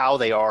of how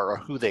they are or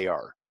who they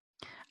are?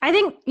 I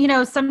think,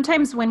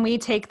 sometimes when we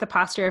take the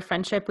posture of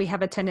friendship, we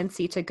have a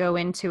tendency to go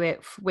into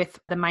it with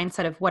the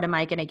mindset of what am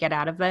I going to get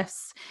out of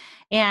this?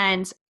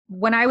 And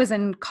when I was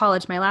in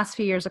college, my last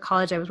few years of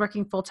college, I was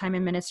working full-time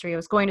in ministry. I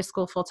was going to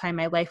school full-time.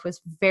 My life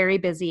was very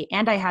busy.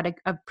 And I had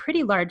a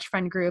pretty large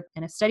friend group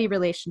and a steady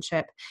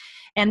relationship.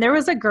 And there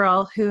was a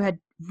girl who had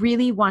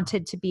really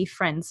wanted to be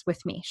friends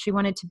with me. She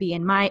wanted to be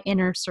in my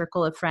inner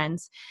circle of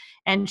friends.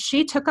 And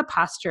she took a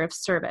posture of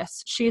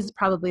service. She's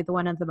probably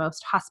one of the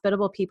most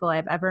hospitable people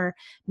I've ever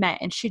met.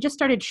 And she just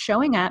started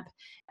showing up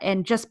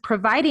and just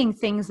providing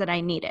things that I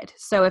needed.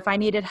 So if I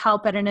needed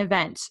help at an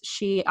event,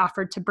 she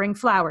offered to bring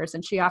flowers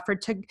and she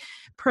offered to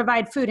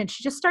provide food. And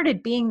she just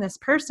started being this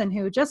person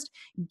who just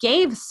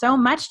gave so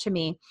much to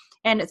me.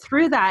 And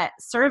through that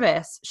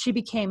service, she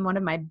became one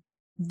of my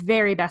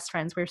very best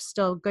friends. We're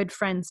still good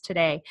friends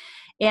today.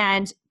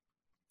 And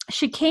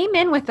she came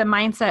in with the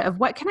mindset of,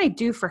 what can I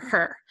do for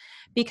her?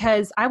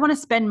 Because I want to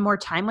spend more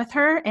time with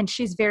her, and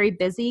she's very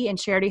busy and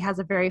she already has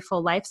a very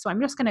full life. So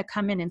I'm just going to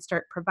come in and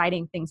start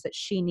providing things that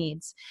she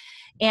needs.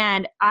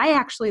 And I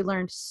actually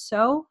learned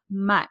so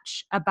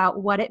much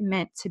about what it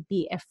meant to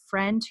be a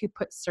friend who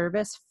put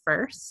service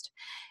first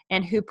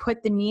and who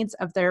put the needs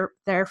of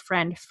their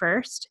friend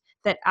first,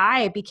 that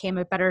I became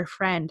a better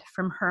friend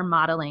from her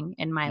modeling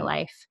in my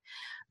life.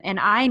 And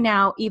I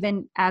now,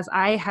 even as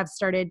I have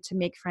started to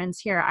make friends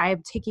here,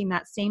 I'm taking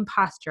that same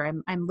posture.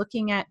 I'm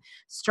looking at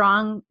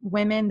strong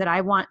women that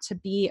I want to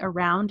be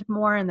around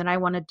more and that I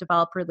want to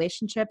develop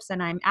relationships.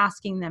 And I'm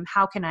asking them,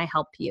 how can I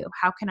help you?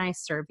 How can I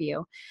serve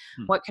you?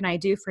 What can I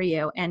do for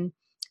you? And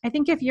I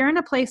think if you're in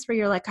a place where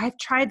you're like, I've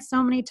tried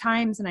so many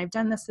times and I've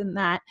done this and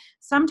that,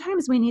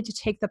 sometimes we need to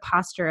take the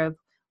posture of,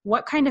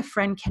 what kind of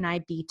friend can I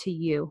be to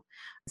you,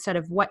 instead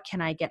of what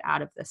can I get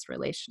out of this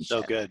relationship?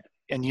 So good.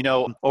 And, you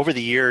know, over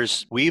the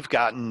years, we've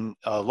gotten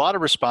a lot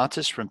of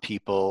responses from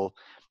people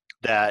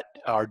that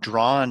are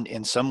drawn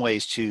in some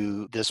ways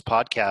to this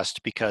podcast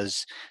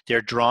because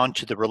they're drawn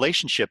to the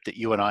relationship that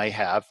you and I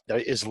have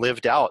that is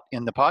lived out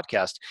in the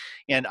podcast.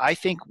 And I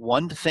think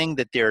one thing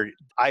that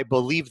I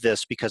believe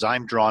this because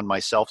I'm drawn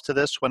myself to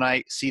this when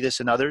I see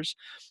this in others.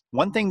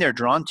 One thing they're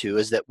drawn to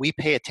is that we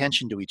pay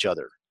attention to each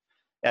other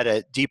at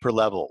a deeper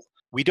level.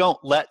 We don't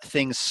let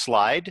things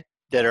slide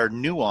that are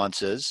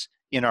nuances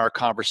in our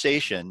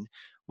conversation.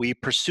 We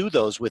pursue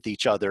those with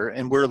each other,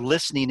 and we're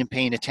listening and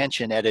paying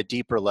attention at a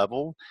deeper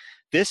level.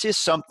 This is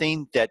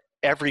something that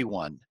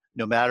everyone,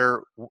 no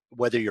matter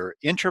whether you're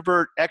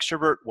introvert,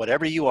 extrovert,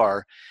 whatever you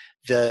are,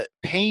 the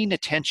paying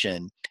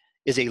attention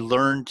is a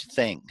learned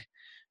thing.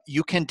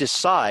 You can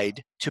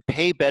decide to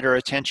pay better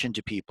attention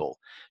to people.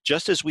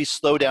 Just as we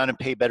slow down and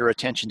pay better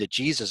attention to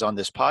Jesus on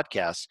this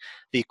podcast,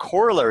 the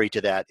corollary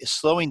to that is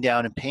slowing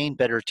down and paying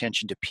better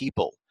attention to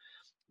people.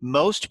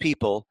 Most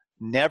people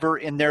never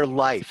in their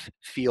life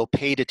feel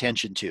paid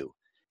attention to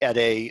at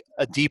a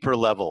deeper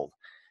level.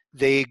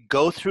 They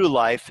go through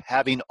life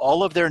having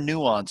all of their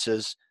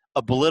nuances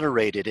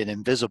obliterated and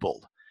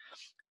invisible.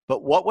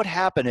 But what would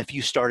happen if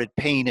you started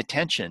paying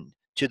attention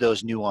to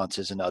those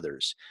nuances in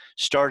others,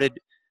 started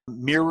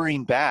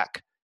mirroring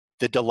back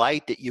the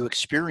delight that you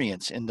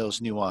experience in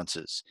those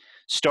nuances,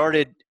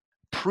 started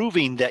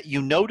proving that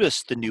you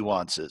notice the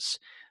nuances?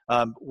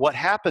 What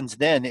happens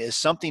then is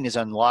something is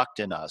unlocked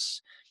in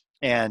us.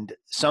 And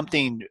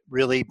something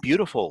really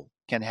beautiful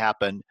can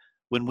happen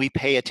when we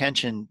pay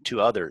attention to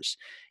others.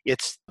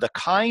 It's the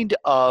kind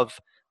of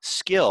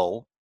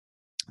skill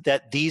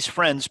that these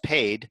friends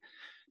paid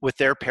with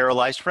their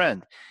paralyzed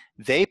friend.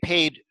 They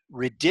paid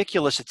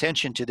ridiculous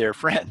attention to their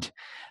friend,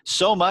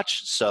 so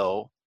much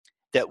so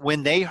that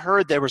when they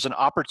heard there was an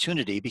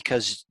opportunity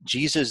because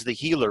Jesus the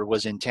healer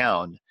was in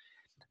town,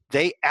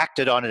 they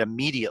acted on it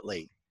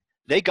immediately.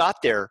 They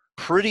got there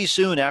pretty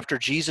soon after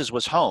Jesus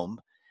was home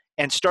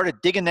and started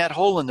digging that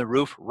hole in the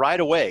roof right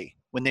away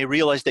when they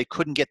realized they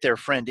couldn't get their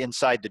friend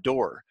inside the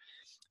door.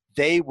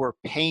 They were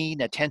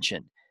paying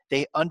attention.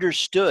 They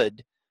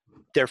understood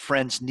their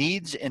friend's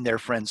needs and their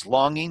friend's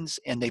longings,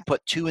 and they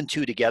put two and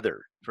two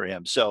together for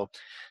him. So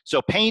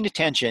paying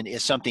attention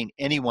is something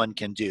anyone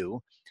can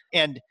do.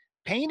 And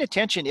paying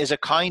attention is a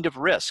kind of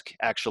risk,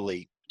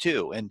 actually,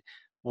 too. And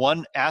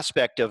one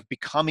aspect of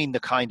becoming the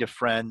kind of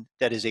friend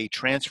that is a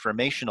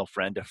transformational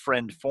friend, a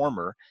friend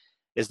former,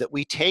 is that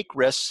we take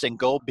risks and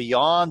go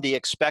beyond the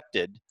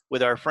expected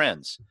with our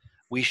friends.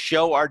 We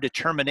show our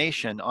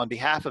determination on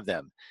behalf of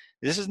them.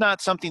 This is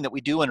not something that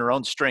we do in our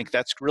own strength.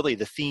 That's really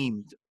the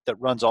theme that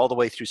runs all the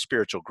way through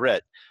Spiritual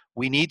Grit.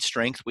 We need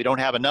strength. We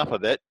don't have enough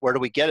of it. Where do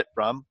we get it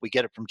from? We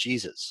get it from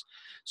Jesus.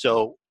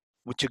 So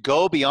to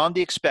go beyond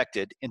the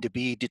expected and to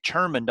be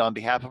determined on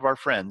behalf of our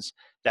friends,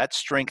 that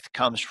strength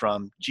comes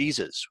from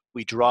Jesus.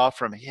 We draw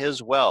from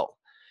his well.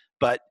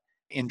 But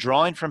in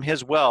drawing from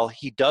his well,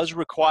 he does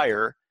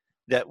require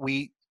that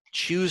we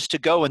choose to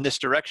go in this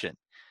direction.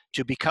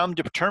 To become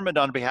determined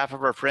on behalf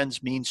of our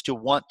friends means to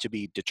want to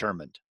be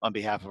determined on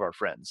behalf of our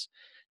friends.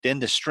 Then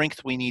the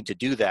strength we need to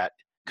do that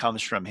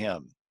comes from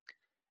him.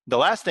 The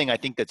last thing I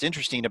think that's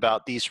interesting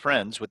about these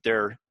friends with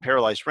their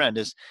paralyzed friend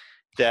is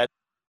that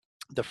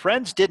the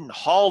friends didn't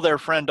haul their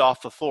friend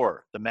off the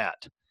floor, the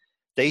mat.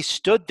 They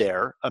stood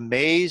there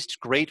amazed,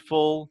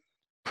 grateful,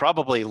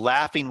 probably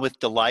laughing with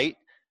delight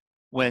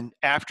when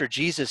after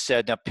Jesus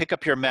said, now pick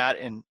up your mat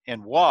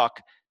and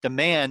walk, the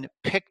man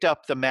picked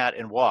up the mat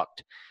and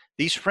walked.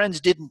 These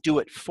friends didn't do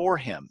it for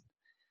him.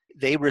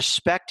 They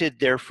respected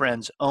their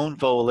friend's own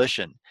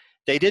volition.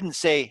 They didn't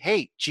say,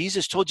 hey,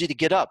 Jesus told you to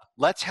get up.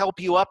 Let's help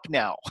you up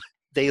now.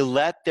 They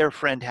let their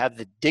friend have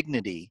the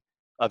dignity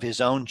of his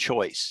own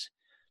choice.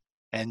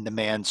 And the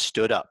man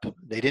stood up.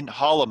 They didn't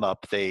haul him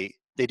up. They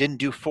didn't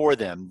do for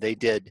them.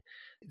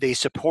 They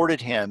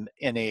supported him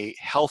in a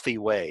healthy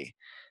way.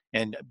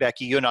 And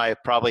Becky, you and I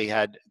have probably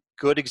had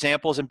good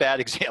examples and bad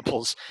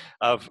examples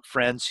of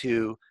friends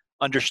who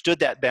understood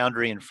that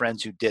boundary and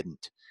friends who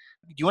didn't.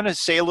 Do you want to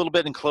say a little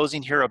bit in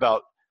closing here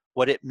about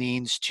what it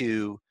means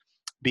to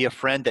be a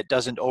friend that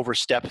doesn't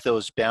overstep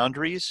those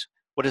boundaries?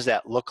 What does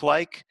that look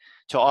like?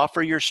 To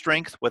offer your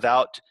strength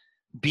without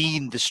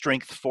being the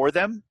strength for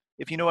them,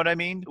 if you know what I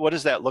mean? What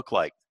does that look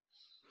like?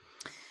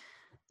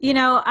 You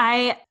know,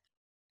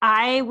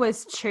 I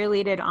was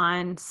cheerleaded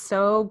on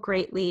so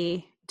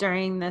greatly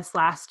during this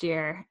last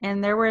year.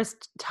 And there was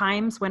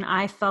times when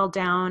I fell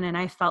down and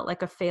I felt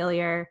like a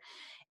failure.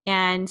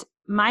 And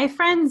my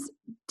friends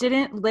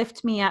didn't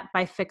lift me up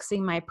by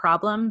fixing my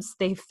problems.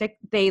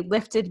 They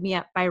lifted me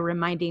up by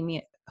reminding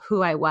me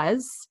who I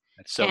was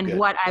and good.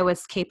 What I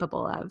was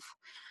capable of.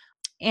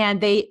 And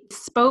they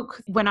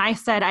spoke when I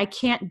said, I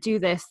can't do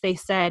this. They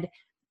said,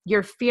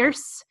 you're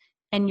fierce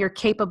and you're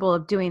capable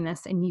of doing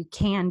this and you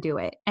can do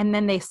it. And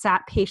then they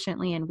sat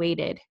patiently and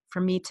waited for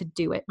me to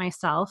do it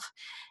myself.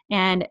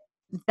 And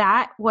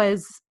that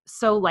was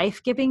so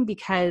life-giving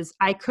because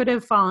I could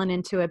have fallen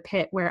into a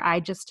pit where I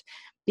just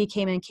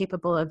became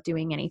incapable of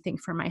doing anything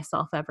for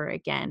myself ever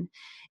again.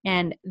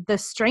 And the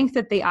strength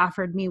that they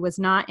offered me was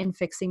not in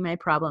fixing my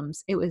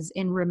problems. It was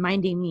in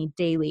reminding me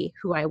daily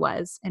who I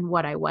was and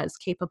what I was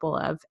capable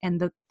of and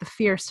the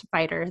fierce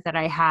fighter that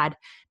I had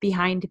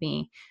behind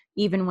me,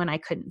 even when I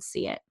couldn't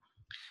see it.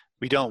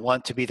 We don't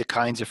want to be the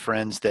kinds of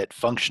friends that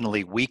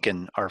functionally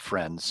weaken our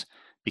friends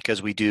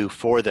because we do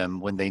for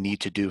them when they need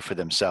to do for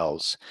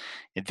themselves.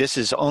 And this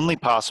is only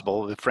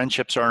possible if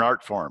friendships are an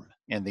art form.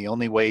 And the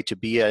only way to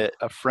be a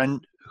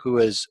friend who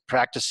is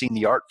practicing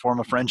the art form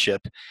of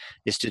friendship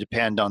is to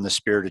depend on the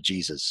Spirit of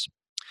Jesus.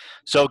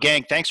 So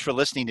gang, thanks for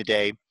listening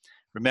today.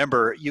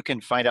 Remember, you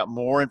can find out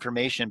more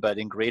information, but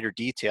in greater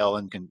detail,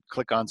 and can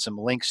click on some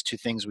links to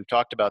things we've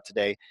talked about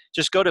today.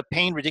 Just go to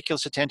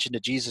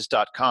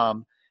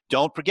payingridiculousattentiontojesus.com.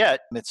 Don't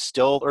forget, it's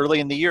still early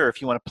in the year. If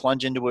you want to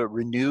plunge into a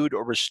renewed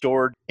or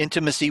restored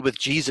intimacy with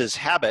Jesus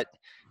habit,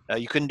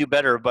 you couldn't do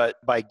better but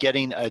by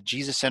getting a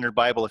Jesus-centered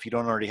Bible if you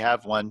don't already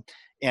have one.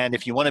 And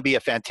if you want to be a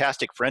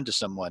fantastic friend to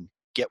someone,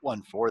 get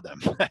one for them.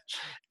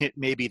 It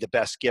may be the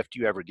best gift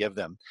you ever give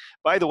them.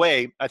 By the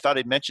way, I thought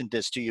I'd mentioned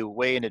this to you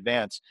way in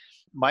advance.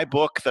 My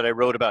book that I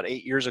wrote about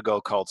 8 years ago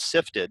called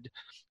Sifted,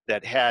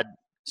 that had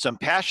some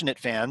passionate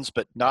fans,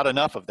 but not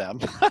enough of them.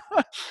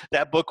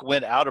 That book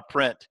went out of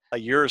print a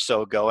year or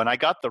so ago, and I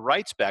got the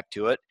rights back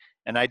to it,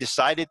 and I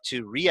decided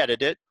to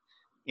re-edit it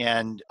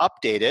and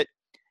update it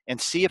and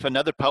see if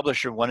another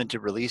publisher wanted to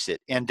release it.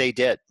 And they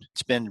did.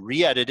 It's been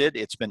re-edited.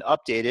 It's been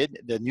updated.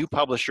 The new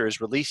publisher is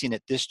releasing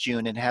it this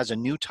June and has a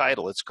new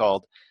title. It's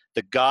called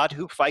The God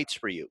Who Fights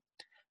for You.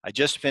 I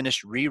just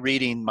finished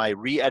rereading my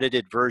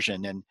re-edited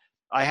version. And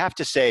I have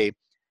to say,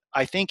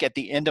 I think at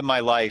the end of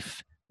my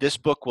life, this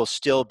book will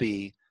still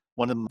be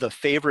one of the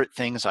favorite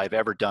things I've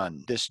ever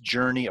done, this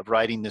journey of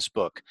writing this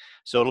book.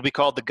 So it'll be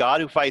called The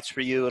God Who Fights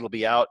for You. It'll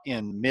be out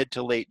in mid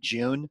to late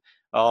June.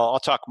 I'll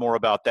talk more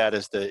about that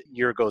as the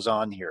year goes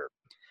on here.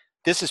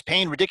 This is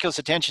Paying Ridiculous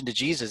Attention to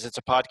Jesus. It's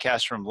a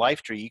podcast from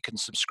Lifetree. You can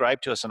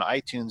subscribe to us on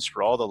iTunes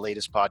for all the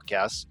latest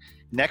podcasts.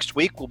 Next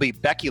week will be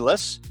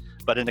Becky-less,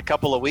 but in a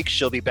couple of weeks,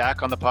 she'll be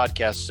back on the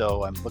podcast.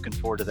 So I'm looking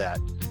forward to that.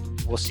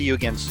 We'll see you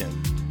again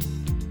soon.